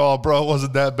he was like, oh, bro, it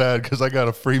wasn't that bad because I got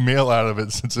a free meal out of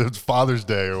it since it's Father's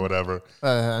Day or whatever.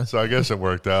 So I guess it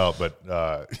worked out.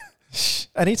 But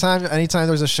anytime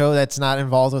there's a show that's not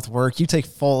involved with work, you take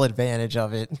full advantage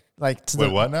of it. Like,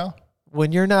 what now?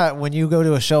 When you go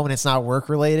to a show and it's not work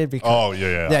related, because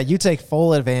you take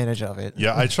full advantage of it.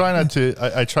 Yeah, I try not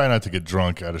to get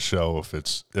drunk at a show if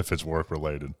it's work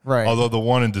related. Right. Although the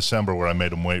one in December where I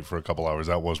made him wait for a couple hours,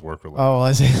 that was work related. Oh,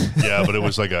 was it? Yeah, but it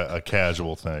was like a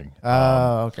casual thing.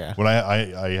 Oh, okay. When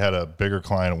I had a bigger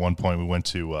client at one point, we went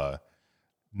to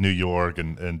New York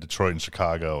and Detroit and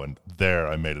Chicago, and there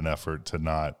I made an effort to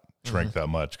not drink that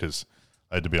much because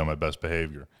I had to be on my best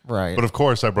behavior. Right. But of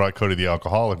course, I brought Cody the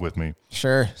alcoholic with me.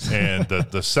 Sure. And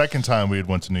the second time we had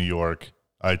went to New York,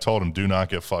 I told him, do not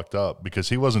get fucked up, because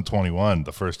he wasn't 21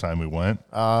 the first time we went.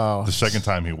 Oh. The second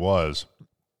time he was.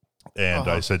 And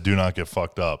I said, do not get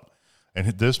fucked up. And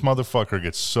this motherfucker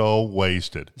gets so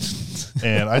wasted.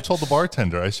 And I told the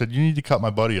bartender, I said, you need to cut my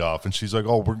buddy off. And she's like,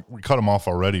 oh, we cut him off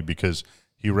already because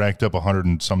he racked up $100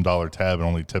 and some tab and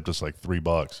only tipped us like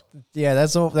 $3. Yeah,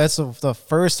 that's the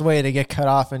first way to get cut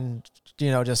off, and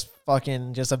just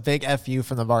a big FU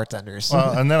from the bartenders.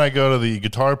 Well, and then I go to the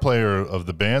guitar player of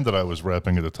the band that I was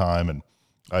repping at the time, and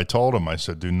I told him, I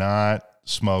said, do not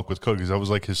smoke with Cody, because that was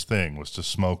like his thing, was to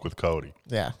smoke with Cody.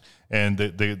 Yeah. And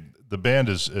the band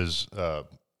is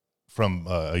from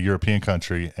a European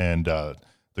country, and the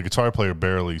guitar player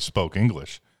barely spoke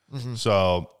English. Mm-hmm.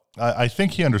 So I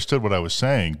think he understood what I was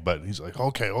saying, but he's like,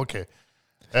 okay.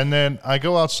 And then I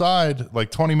go outside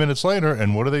like 20 minutes later,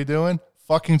 and what are they doing?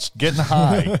 fucking getting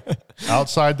high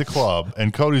outside the club,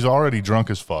 and Cody's already drunk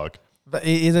as fuck. But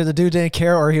either the dude didn't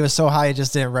care or he was so high he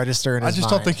just didn't register in his mind.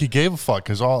 Don't think he gave a fuck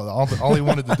because all he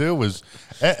wanted to do was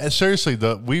seriously.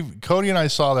 Cody and I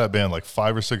saw that band like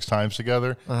 5 or 6 times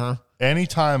together.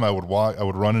 Anytime I would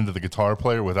run into the guitar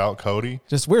player without Cody.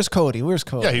 Just where's Cody? Where's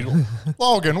Cody? Yeah,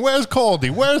 Logan, where's Cody?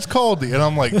 Where's Cody? And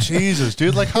I'm like, Jesus,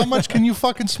 dude, like how much can you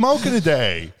fucking smoke in a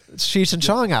day? It's Cheech and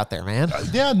Chong out there, man.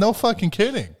 Yeah, no fucking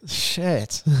kidding.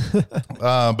 Shit.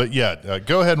 But yeah,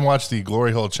 go ahead and watch the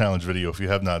Glory Hole Challenge video if you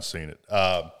have not seen it.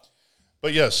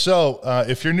 But yeah, so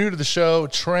if you're new to the show,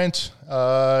 Trent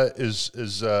is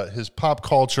his pop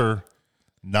culture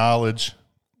knowledge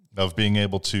of being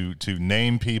able to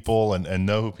name people and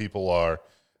know who people are.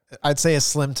 I'd say it's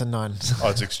slim to none.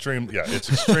 It's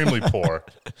extremely poor.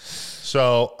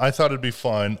 So I thought it'd be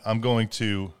fun. I'm going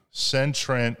to send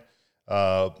Trent.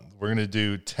 We're going to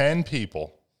do 10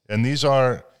 people, and these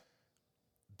are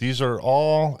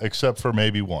all except for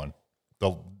maybe one.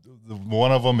 The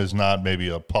one of them is not maybe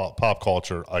a pop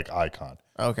culture like icon.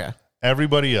 Okay.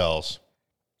 Everybody else,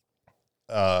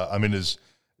 is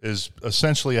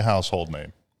essentially a household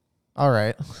name. All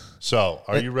right. So,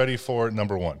 are you ready for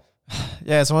number 1?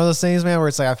 Yeah, it's one of those things, man, where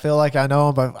it's like I feel like I know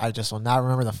him, but I just will not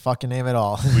remember the fucking name at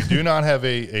all. We do not have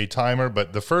a timer,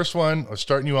 but the first one, we're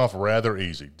starting you off rather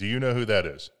easy. Do you know who that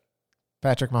is?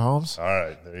 Patrick Mahomes. All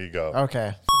right, there you go.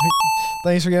 Okay.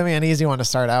 Thanks for giving me an easy one to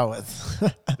start out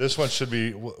with. This one should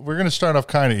be. We're going to start off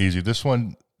kind of easy. This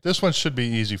one should be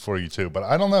easy for you too. But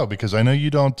I don't know because I know you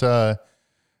don't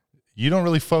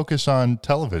really focus on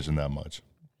television that much.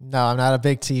 No, I'm not a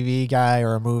big TV guy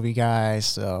or a movie guy.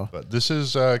 So, but this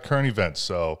is current events.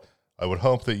 So I would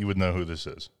hope that you would know who this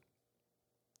is.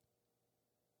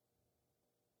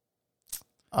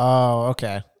 Oh,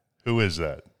 okay. Who is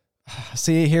that?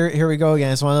 See, here we go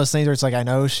again. It's one of those things where it's like I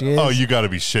know who she is. Oh, you got to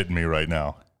be shitting me right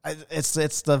now.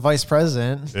 It's the vice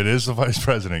president. It is the vice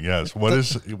president. Yes. What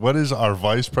is our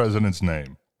vice president's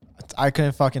name? I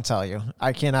couldn't fucking tell you.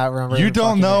 I cannot remember. You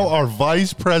don't know our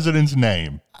vice president's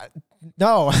name?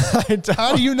 No. I don't.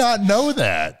 How do you not know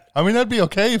that? I mean, that'd be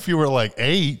okay if you were like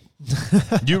 8.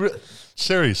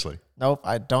 Seriously. Nope.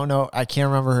 I don't know. I can't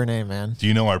remember her name, man. Do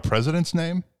you know our president's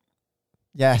name?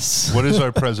 Yes. What is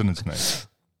our president's name?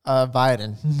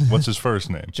 Biden. What's his first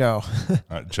name? Joe.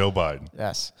 Joe Biden.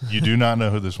 Yes. You do not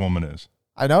know who this woman is.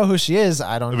 I know who she is.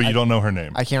 But you don't know her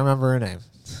name. I can't remember her name.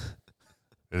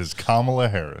 It is Kamala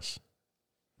Harris.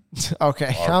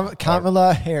 Okay.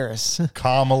 Kamala Harris.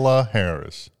 Kamala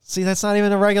Harris. See, that's not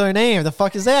even a regular name. The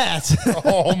fuck is that?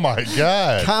 Oh, my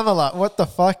God. Kamala. What the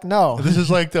fuck? No. This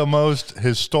is like the most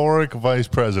historic vice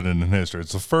president in history.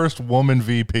 It's the first woman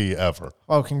VP ever.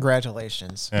 Oh,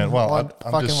 congratulations. And, well,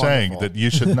 I'm just saying that you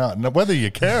should not, whether you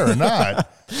care or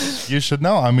not, you should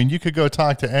know. I mean, you could go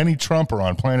talk to any Trumper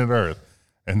on planet Earth,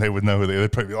 and they would know who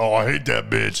they'd probably, I hate that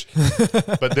bitch.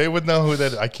 But they would know who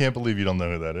that is. I can't believe you don't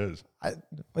know who that is.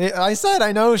 I said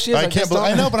I know who she is.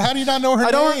 I know, but how do you not know her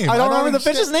name? I don't remember the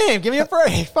bitch's name. Give me a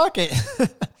break. Fuck it.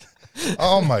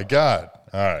 Oh, my God.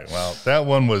 All right. Well, that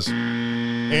one was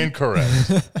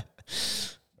incorrect.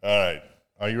 All right.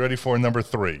 Are you ready for number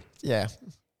 3? Yeah.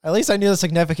 At least I knew the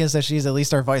significance that she's at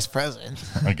least our vice president.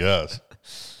 I guess.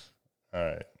 All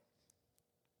right.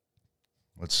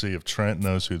 Let's see if Trent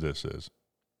knows who this is.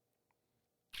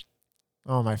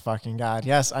 Oh, my fucking God.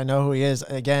 Yes, I know who he is.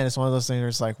 Again, it's one of those things where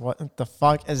it's like, what the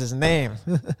fuck is his name?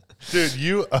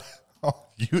 Dude,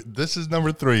 this is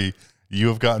number 3. You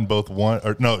have gotten both one,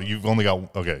 or no, you've only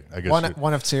got, okay, I guess.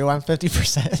 One of 2. I'm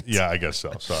 50%. Yeah, I guess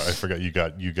so. Sorry, I forgot you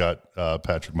got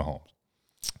Patrick Mahomes.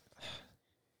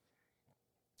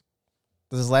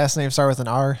 Does his last name start with an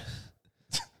R?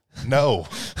 No.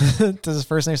 Does his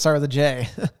first name start with a J?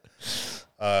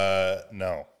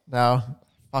 No. No.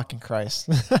 Fucking Christ.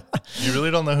 You really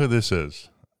don't know who this is?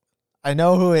 I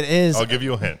know who it is. I'll give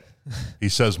you a hint. He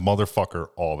says motherfucker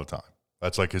all the time.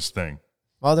 That's like his thing.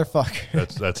 Motherfucker.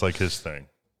 That's like his thing.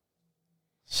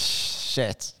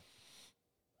 Shit.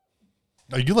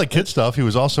 Oh, you like kid stuff. He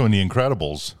was also in The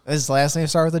Incredibles. His last name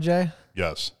start with a J?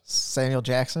 Yes. Samuel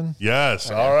Jackson?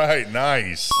 Yes. Okay. All right.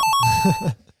 Nice.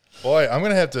 Boy, I'm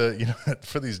gonna have to,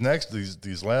 for these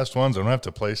last ones, I'm gonna have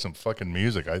to play some fucking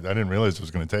music. I didn't realize it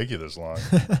was gonna take you this long.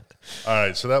 All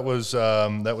right, so that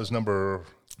was number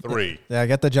 3. Yeah,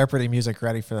 get the Jeopardy music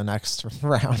ready for the next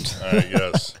round. All right,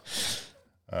 yes.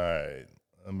 All right,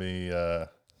 let me. I'm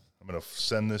gonna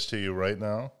send this to you right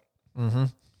now,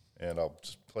 and I'll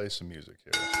just play some music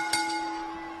here.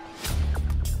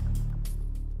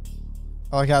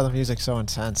 Oh my God, the music's so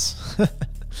intense.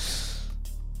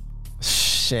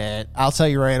 Shit. I'll tell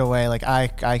you right away. Like, I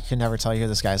can never tell you who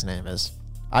this guy's name is.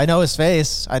 I know his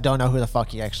face. I don't know who the fuck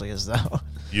he actually is, though.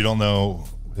 You don't know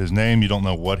his name. You don't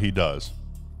know what he does.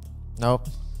 Nope.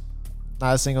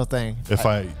 Not a single thing. If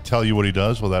I tell you what he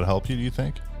does, will that help you, do you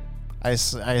think? I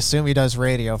assume he does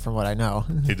radio from what I know.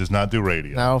 He does not do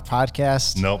radio. No,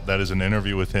 podcast? Nope, that is an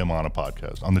interview with him on a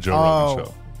podcast, on the Joe Rogan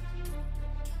Show.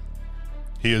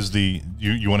 He is the,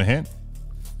 you want a hint?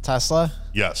 Tesla?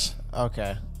 Yes.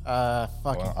 Okay.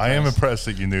 Well, I am impressed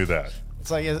that you knew that.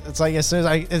 It's like as soon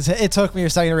as it took me a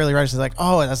second to really register. Like,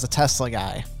 oh, that's the Tesla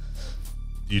guy.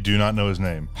 You do not know his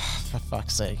name. For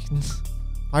fuck's sake.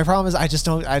 My problem is I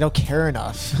don't care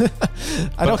enough.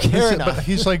 I don't care enough. But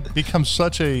he's like become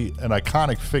such an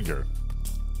iconic figure.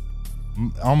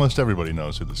 Almost everybody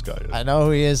knows who this guy is. I know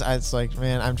who he is. It's like,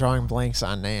 man, I'm drawing blanks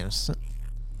on names.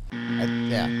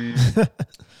 Yeah.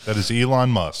 That is Elon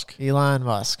Musk. Elon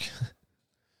Musk.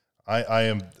 I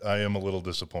am a little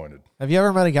disappointed. Have you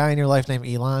ever met a guy in your life named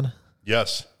Elon?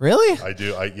 Yes. Really? I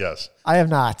do. Yes. I have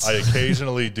not. I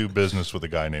occasionally do business with a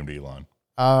guy named Elon.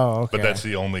 Oh, okay. But that's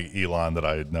the only Elon that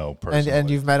I know personally. And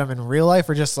you've met him in real life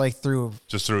or just like through?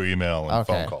 Just through email and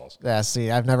phone calls. Yeah, see,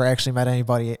 I've never actually met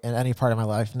anybody in any part of my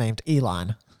life named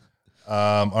Elon.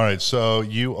 All right, so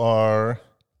you are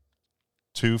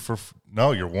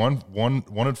you're one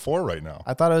and 4 right now.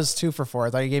 I thought it was 2 for 4. I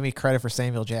thought you gave me credit for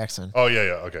Samuel Jackson. Oh, yeah.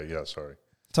 Okay, yeah, sorry.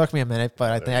 Took me a minute,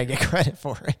 but I think I get credit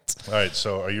for it. All right,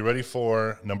 so are you ready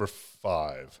for number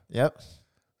 5? Yep.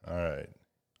 All right.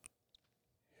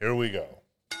 Here we go.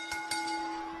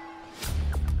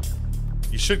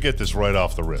 You should get this right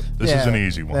off the rip. This is an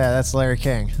easy one. Yeah, that's Larry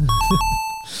King.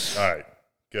 All right,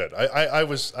 good.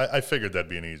 I figured that'd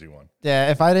be an easy one.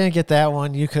 Yeah, if I didn't get that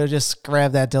one, you could have just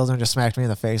grabbed that dildo and just smacked me in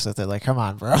the face with it. Like, come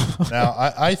on, bro. Now,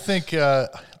 I think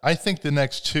the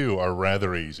next 2 are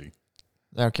rather easy.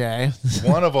 Okay.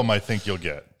 One of them I think you'll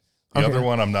get. The Okay. other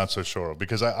one I'm not so sure of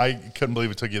because I couldn't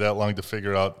believe it took you that long to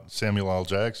figure out Samuel L.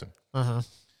 Jackson. Uh-huh.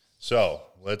 So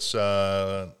let's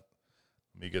let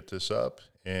me get this up,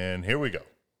 and here we go.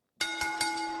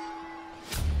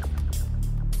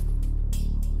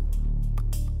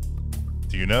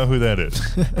 Do you know who that is?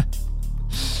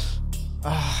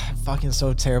 I'm fucking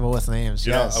so terrible with names.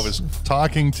 You Yes. know, I was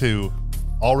talking to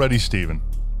already Steven,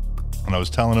 and I was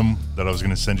telling him that I was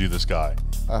going to send you this guy.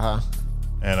 Uh-huh.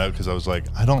 And because I was like,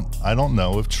 I don't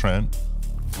know if Trent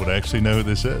would actually know who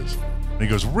this is. And he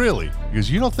goes, really? He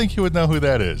goes, you don't think he would know who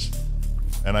that is?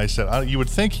 And I said, you would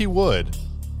think he would,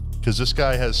 because this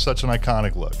guy has such an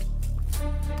iconic look.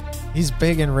 He's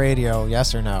big in radio,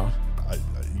 yes or no?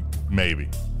 Maybe.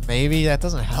 Maybe that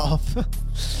doesn't help.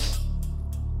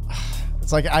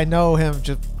 It's like I know him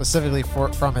just specifically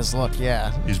from his look.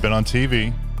 Yeah. He's been on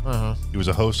TV. Uh-huh. He was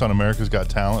a host on America's Got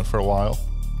Talent for a while.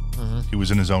 Uh-huh. He was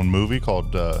in his own movie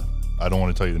called, I don't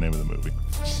want to tell you the name of the movie,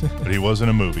 but he was in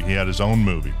a movie. He had his own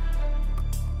movie.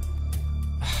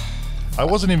 I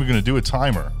wasn't even going to do a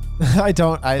timer.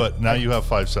 But now you have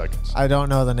 5 seconds. I don't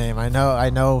know the name. I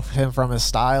know him from his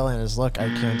style and his look. I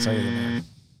can't tell you the name.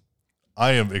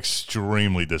 I am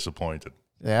extremely disappointed.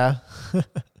 Yeah.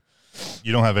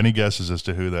 You don't have any guesses as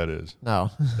to who that is.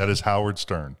 No. That is Howard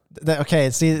Stern. Okay,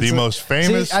 see, the most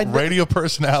famous radio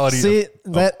personality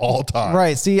of all time.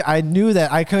 Right. See, I knew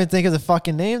that. I couldn't think of the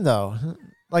fucking name though.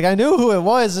 Like I knew who it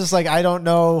was. Just like I don't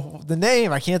know the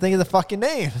name. I can't think of the fucking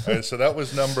name. All right, so that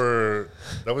was number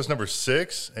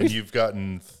 6, and you've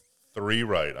gotten 3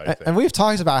 right. I think. And we've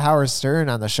talked about Howard Stern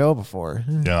on the show before.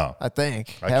 Yeah, I think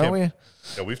haven't we?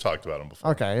 Yeah, we've talked about him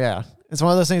before. Okay, yeah. It's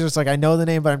one of those things where it's like I know the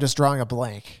name, but I'm just drawing a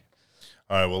blank.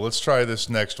 All right, well, let's try this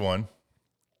next one.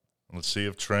 Let's see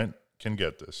if Trent can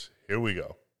get this. Here we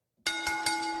go.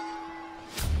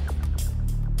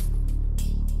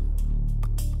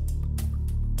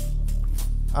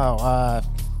 Oh,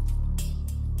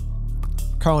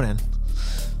 Conan.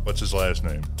 What's his last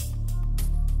name?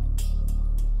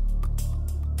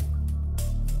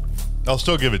 I'll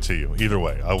still give it to you. Either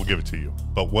way, I will give it to you.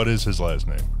 But what is his last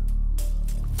name?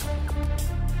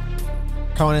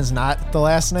 Conan's not the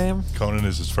last name? Conan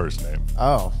is his first name.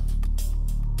 Oh.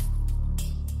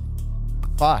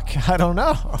 Fuck. I don't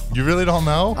know. You really don't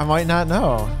know? I might not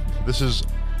know. This is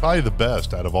probably the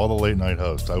best out of all the late night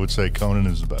hosts. I would say Conan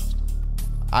is the best.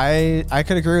 I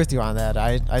could agree with you on that.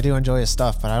 I do enjoy his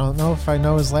stuff, but I don't know if I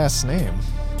know his last name.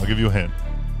 I'll give you a hint.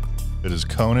 It is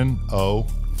Conan O.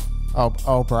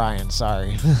 Oh, Brian.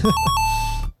 Sorry.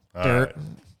 Right.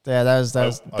 Yeah, that was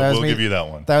I will me. give you that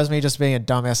one. That was me just being a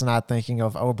dumbass and not thinking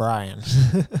of O'Brien.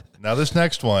 Now this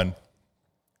next one,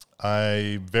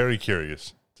 I'm very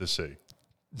curious to see.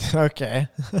 Okay.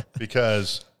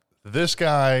 Because this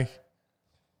guy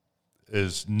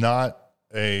is not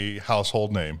a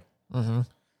household name. Mm-hmm.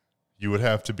 You would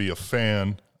have to be a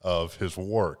fan of his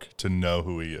work to know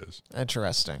who he is.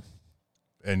 Interesting.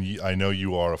 And I know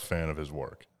you are a fan of his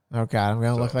work. Oh, God. I'm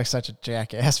going to look like such a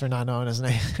jackass for not knowing his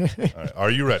name. All right,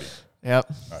 are you ready?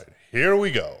 Yep. All right, here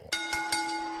we go.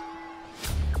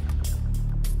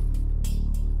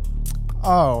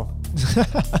 Oh.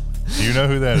 Do you know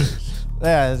who that is?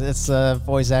 Yeah, it's a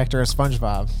voice actor of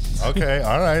SpongeBob. Okay,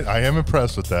 all right. I am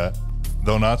impressed with that.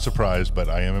 Though not surprised, but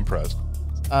I am impressed.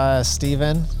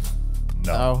 Steven?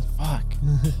 No. Oh, fuck.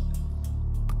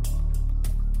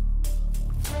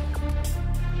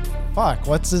 Fuck,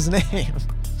 what's his name?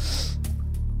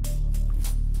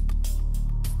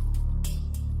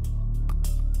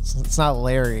 It's not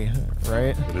Larry,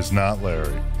 right? It is not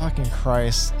Larry. Fucking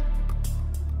Christ.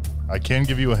 I can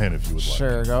give you a hint if you would like.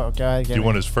 Sure, go ahead. Do you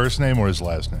want his first name or his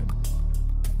last name?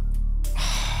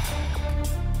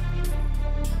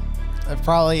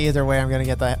 Probably either way, I'm going to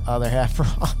get the other half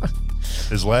wrong.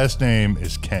 His last name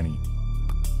is Kenny.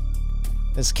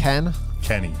 Is Ken?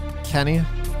 Kenny. Kenny?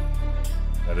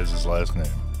 That is his last name.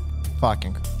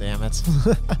 Fucking damn it.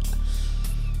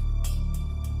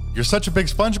 You're such a big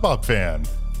SpongeBob fan.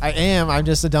 I am. I'm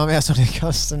just a dumbass when it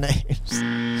comes to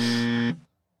names.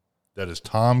 That is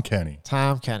Tom Kenny.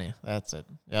 Tom Kenny. That's it.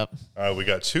 Yep. All right, we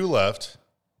got 2 left.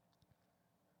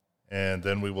 And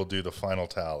then we will do the final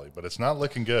tally. But it's not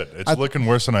looking good. It's looking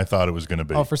worse than I thought it was going to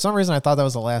be. Oh, for some reason, I thought that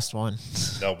was the last one.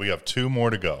 No, we have 2 more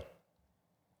to go.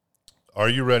 Are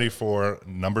you ready for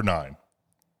number 9?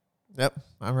 Yep,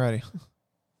 I'm ready.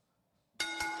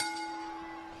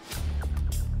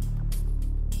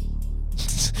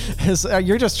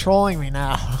 You're just trolling me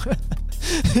now.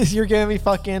 You're giving me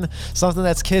fucking something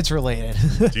that's kids related.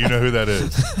 Do you know who that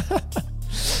is?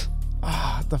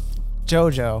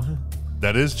 JoJo.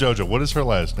 That is JoJo. What is her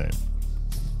last name?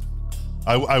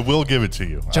 I will give it to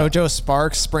you. JoJo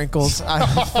Sparks, Sprinkles. I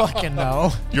don't fucking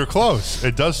know. You're close.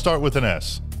 It does start with an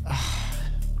S.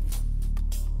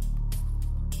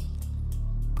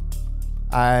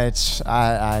 I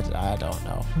don't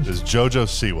know. It's JoJo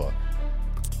Siwa.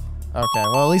 Okay,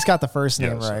 well, at least got the first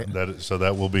name Yes, right. So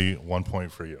that will be 1 point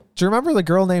for you. Do you remember the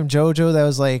girl named JoJo that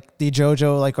was like the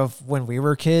JoJo like of when we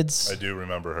were kids? I do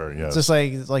remember her, yes. It's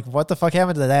just like what the fuck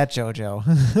happened to that JoJo?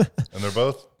 And they're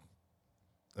both,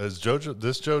 this JoJo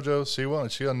Siwa,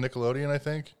 is she on Nickelodeon, I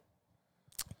think?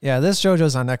 Yeah, this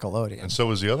JoJo's on Nickelodeon. And so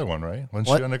was the other one, right?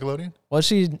 Wasn't she on Nickelodeon? Was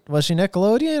she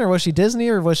Nickelodeon or was she Disney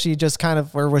or was she just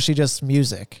or was she just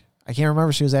music? I can't remember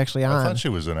if she was actually on. I thought she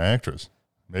was an actress.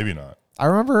 Maybe not. I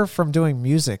remember her from doing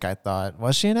music, I thought.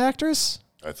 Was she an actress?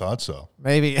 I thought so.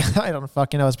 Maybe. I don't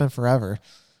fucking know. It's been forever.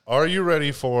 Are you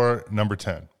ready for number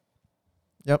 10?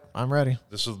 Yep, I'm ready.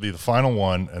 This will be the final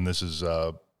one, and this is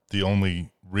the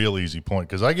only real easy point,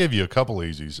 because I gave you a couple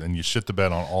easies, and you shit the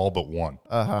bed on all but one.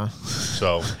 Uh-huh.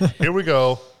 So here we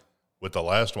go with the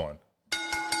last one.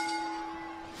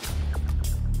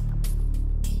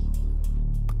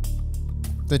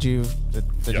 Did you?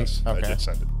 Yes, okay. I did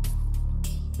send it.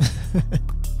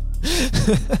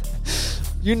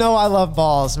 You know I love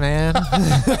balls, man.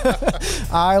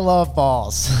 I love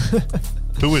balls.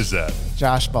 Who is that?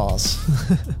 Josh Balls.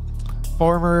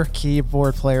 Former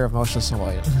keyboard player of Motionless in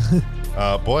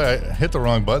White. Boy, I hit the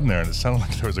wrong button there, and it sounded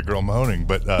like there was a girl moaning,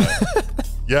 but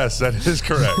yes, that is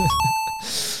correct.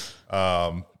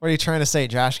 What are you trying to say?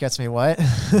 Josh gets me what?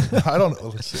 I don't know.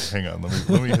 Let's see. Hang on.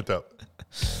 Let me hit that.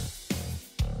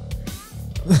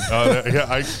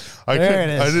 Yeah, I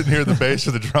didn't hear the bass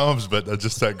of the drums, but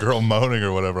just that girl moaning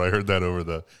or whatever. I heard that over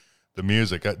the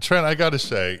music. Trent, I got to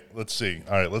say, let's see.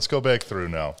 All right, let's go back through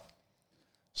now.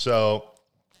 So,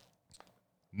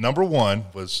 number 1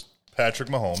 was Patrick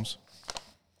Mahomes.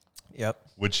 Yep.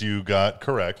 Which you got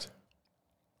correct.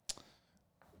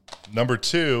 Number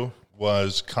 2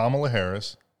 was Kamala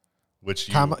Harris, which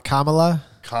you...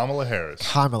 Kamala Harris.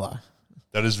 Kamala.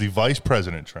 That is the vice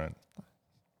president, Trent.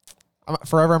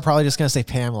 Forever, I'm probably just going to say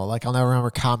Pamela. Like, I'll never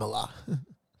remember Kamala.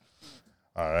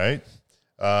 All right.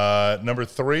 Number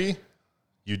 3,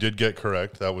 you did get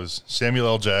correct. That was Samuel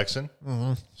L. Jackson.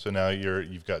 Mm-hmm. So now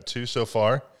you've got 2 so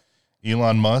far.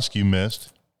 Elon Musk, you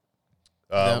missed.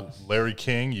 Yep. Larry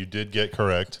King, you did get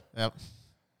correct. Yep.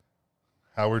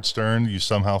 Howard Stern, you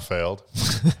somehow failed.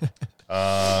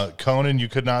 Conan, you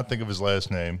could not think of his last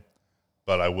name,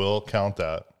 but I will count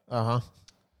that. Uh-huh.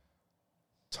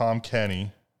 Tom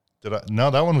Kenny. No,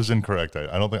 that one was incorrect.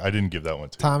 I don't think I didn't give that one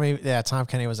to you. Tom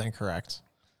Kenny was incorrect.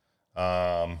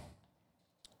 JoJo.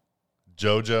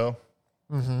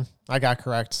 Mm-hmm. I got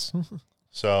correct.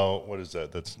 So what is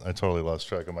that? I totally lost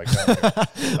track of my count here.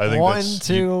 I think 1, that's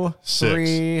 2, 6.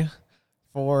 3,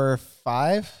 4,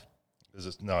 5. Is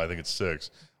it? No, I think it's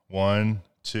 6. 1,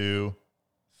 2,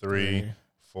 3,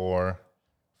 4,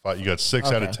 You got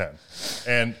 6 out of 10.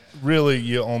 And really,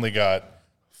 you only got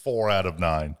 4 out of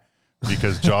 9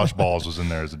 because Josh Balls was in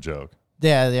there as a joke.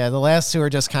 Yeah. The last 2 are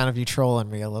just kind of you trolling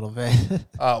me a little bit.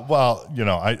 Well,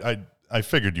 I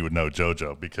figured you would know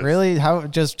JoJo because really, how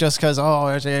just because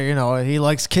he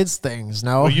likes kids things.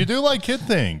 No, well, you do like kid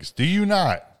things, do you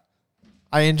not?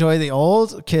 I enjoy the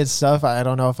old kid stuff. I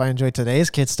don't know if I enjoy today's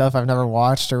kid stuff. I've never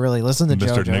watched or really listened to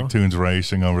Mr. JoJo. Nicktoons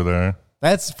Racing over there.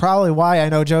 That's probably why I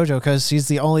know JoJo, because she's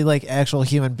the only like actual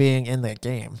human being in that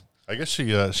game. I guess she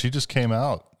just came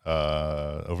out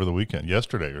over the weekend,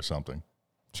 yesterday or something.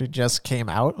 She just came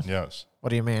out? Yes.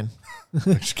 What do you mean?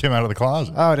 She came out of the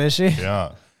closet. Oh, did she?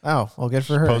 Yeah. Oh, well, good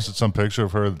for her. Posted some picture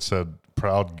of her that said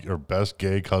proud or best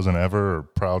gay cousin ever or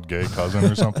proud gay cousin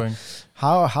or something.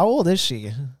 How old is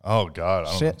she? Oh God,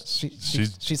 I don't know.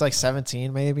 She's like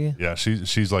 17 maybe. Yeah,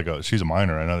 she's a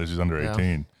minor. I know that she's under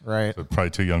 18. Right. So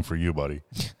probably too young for you, buddy.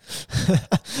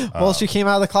 Well, she came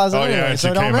out of the closet anyway,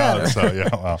 so it don't matter. So yeah,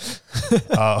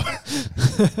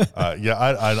 well, yeah,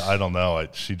 I don't know.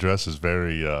 She dresses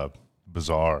very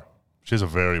bizarre. She has a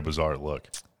very bizarre look.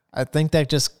 I think that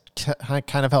just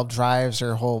kind of helped drives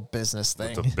her whole business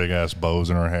thing. With the big ass bows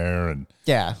in her hair and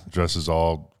dresses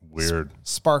all weird,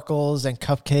 sparkles and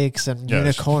cupcakes and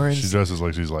unicorns. She dresses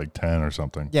like she's like 10 or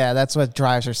something. Yeah, that's what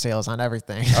drives her sales on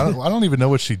everything. I don't even know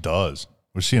what she does.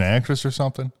 Was she an actress or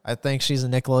something? I think she's a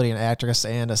Nickelodeon actress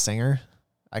and a singer.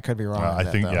 I could be wrong.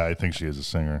 I think she is a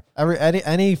singer.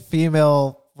 Any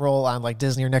female role on like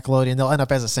Disney or Nickelodeon, they'll end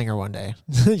up as a singer one day.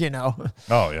 You know?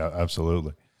 Oh yeah,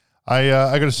 absolutely. I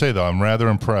got to say though, I'm rather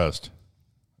impressed.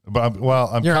 But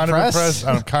I'm kind of impressed.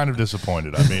 I'm kind of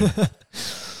disappointed. I mean,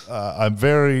 I'm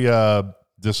very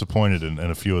disappointed in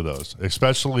a few of those,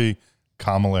 especially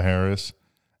Kamala Harris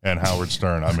and Howard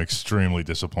Stern. I'm extremely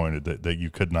disappointed that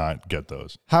you could not get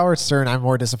those. Howard Stern, I'm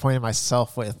more disappointed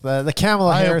myself with. The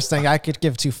Kamala Harris thing, I could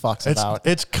give 2 fucks about.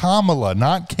 It's Kamala,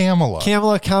 not Kamala.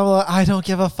 Kamala, I don't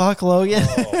give a fuck, Logan.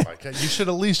 Oh, my God. You should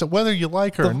at least, whether you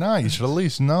like her or not, you should at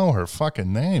least know her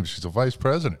fucking name. She's a vice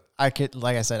president. Like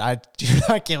I said, I do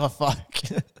not give a fuck.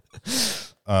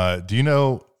 Do you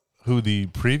know who the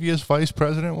previous vice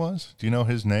president was? Do you know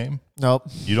his name? Nope.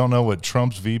 You don't know what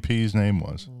Trump's VP's name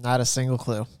was? Not a single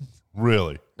clue.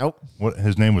 Really? Nope. What?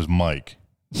 His name was Mike.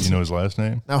 Do you know his last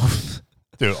name? No.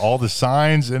 Dude, all the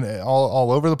signs and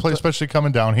all over the place, especially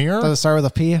coming down here. Does it start with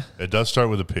a P? It does start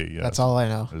with a P, yes. That's all I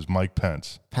know. It's Mike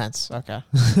Pence. Pence, okay.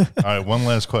 All right, one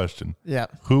last question. Yeah.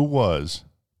 Who was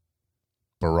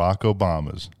Barack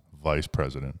Obama's vice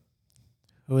president?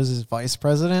 Who was his vice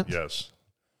president? Yes.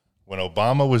 When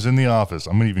Obama was in the office,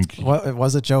 I'm going to even... What,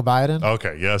 was it Joe Biden?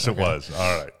 Okay, yes, it was.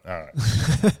 All right.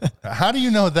 How do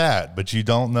you know that, but you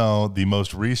don't know the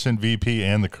most recent VP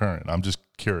and the current? I'm just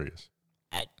curious.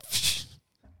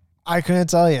 I couldn't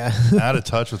tell you. Out of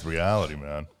touch with reality,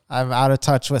 man. I'm out of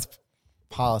touch with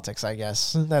politics, I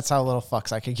guess. That's how little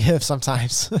fucks I could give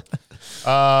sometimes.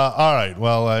 All right.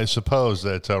 Well, I suppose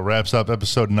that wraps up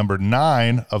episode number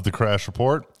 9 of the Crash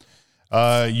Report.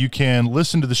 You can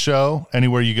listen to the show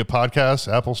anywhere you get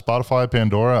podcasts, Apple, Spotify,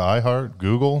 Pandora, iHeart,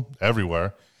 Google,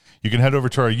 everywhere. You can head over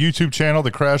to our YouTube channel,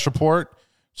 The Crash Report,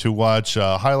 to watch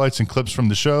highlights and clips from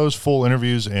the shows, full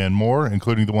interviews, and more,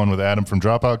 including the one with Adam from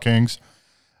Dropout Kings.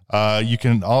 You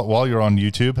can, while you're on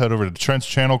YouTube, head over to Trent's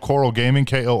channel, Coral Gaming,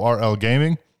 Korl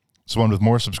Gaming. It's the one with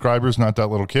more subscribers, not that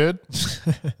little kid,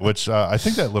 which I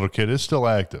think that little kid is still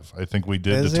active. I think we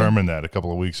did determine that a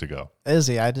couple of weeks ago. Is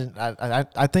he? I didn't.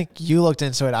 I think you looked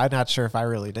into it. I'm not sure if I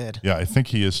really did. Yeah, I think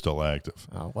he is still active.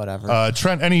 Oh, whatever.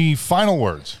 Trent, any final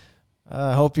words?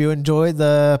 Hope you enjoyed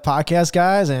the podcast,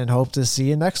 guys, and hope to see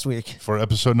you next week for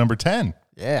episode number 10.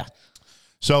 Yeah.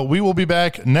 So we will be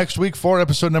back next week for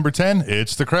episode number 10.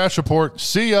 It's the Crash Report.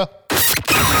 See ya.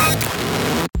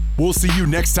 We'll see you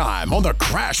next time on the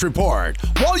Crash Report.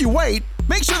 While you wait,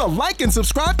 make sure to like and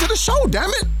subscribe to the show,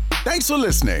 damn it. Thanks for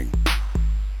listening.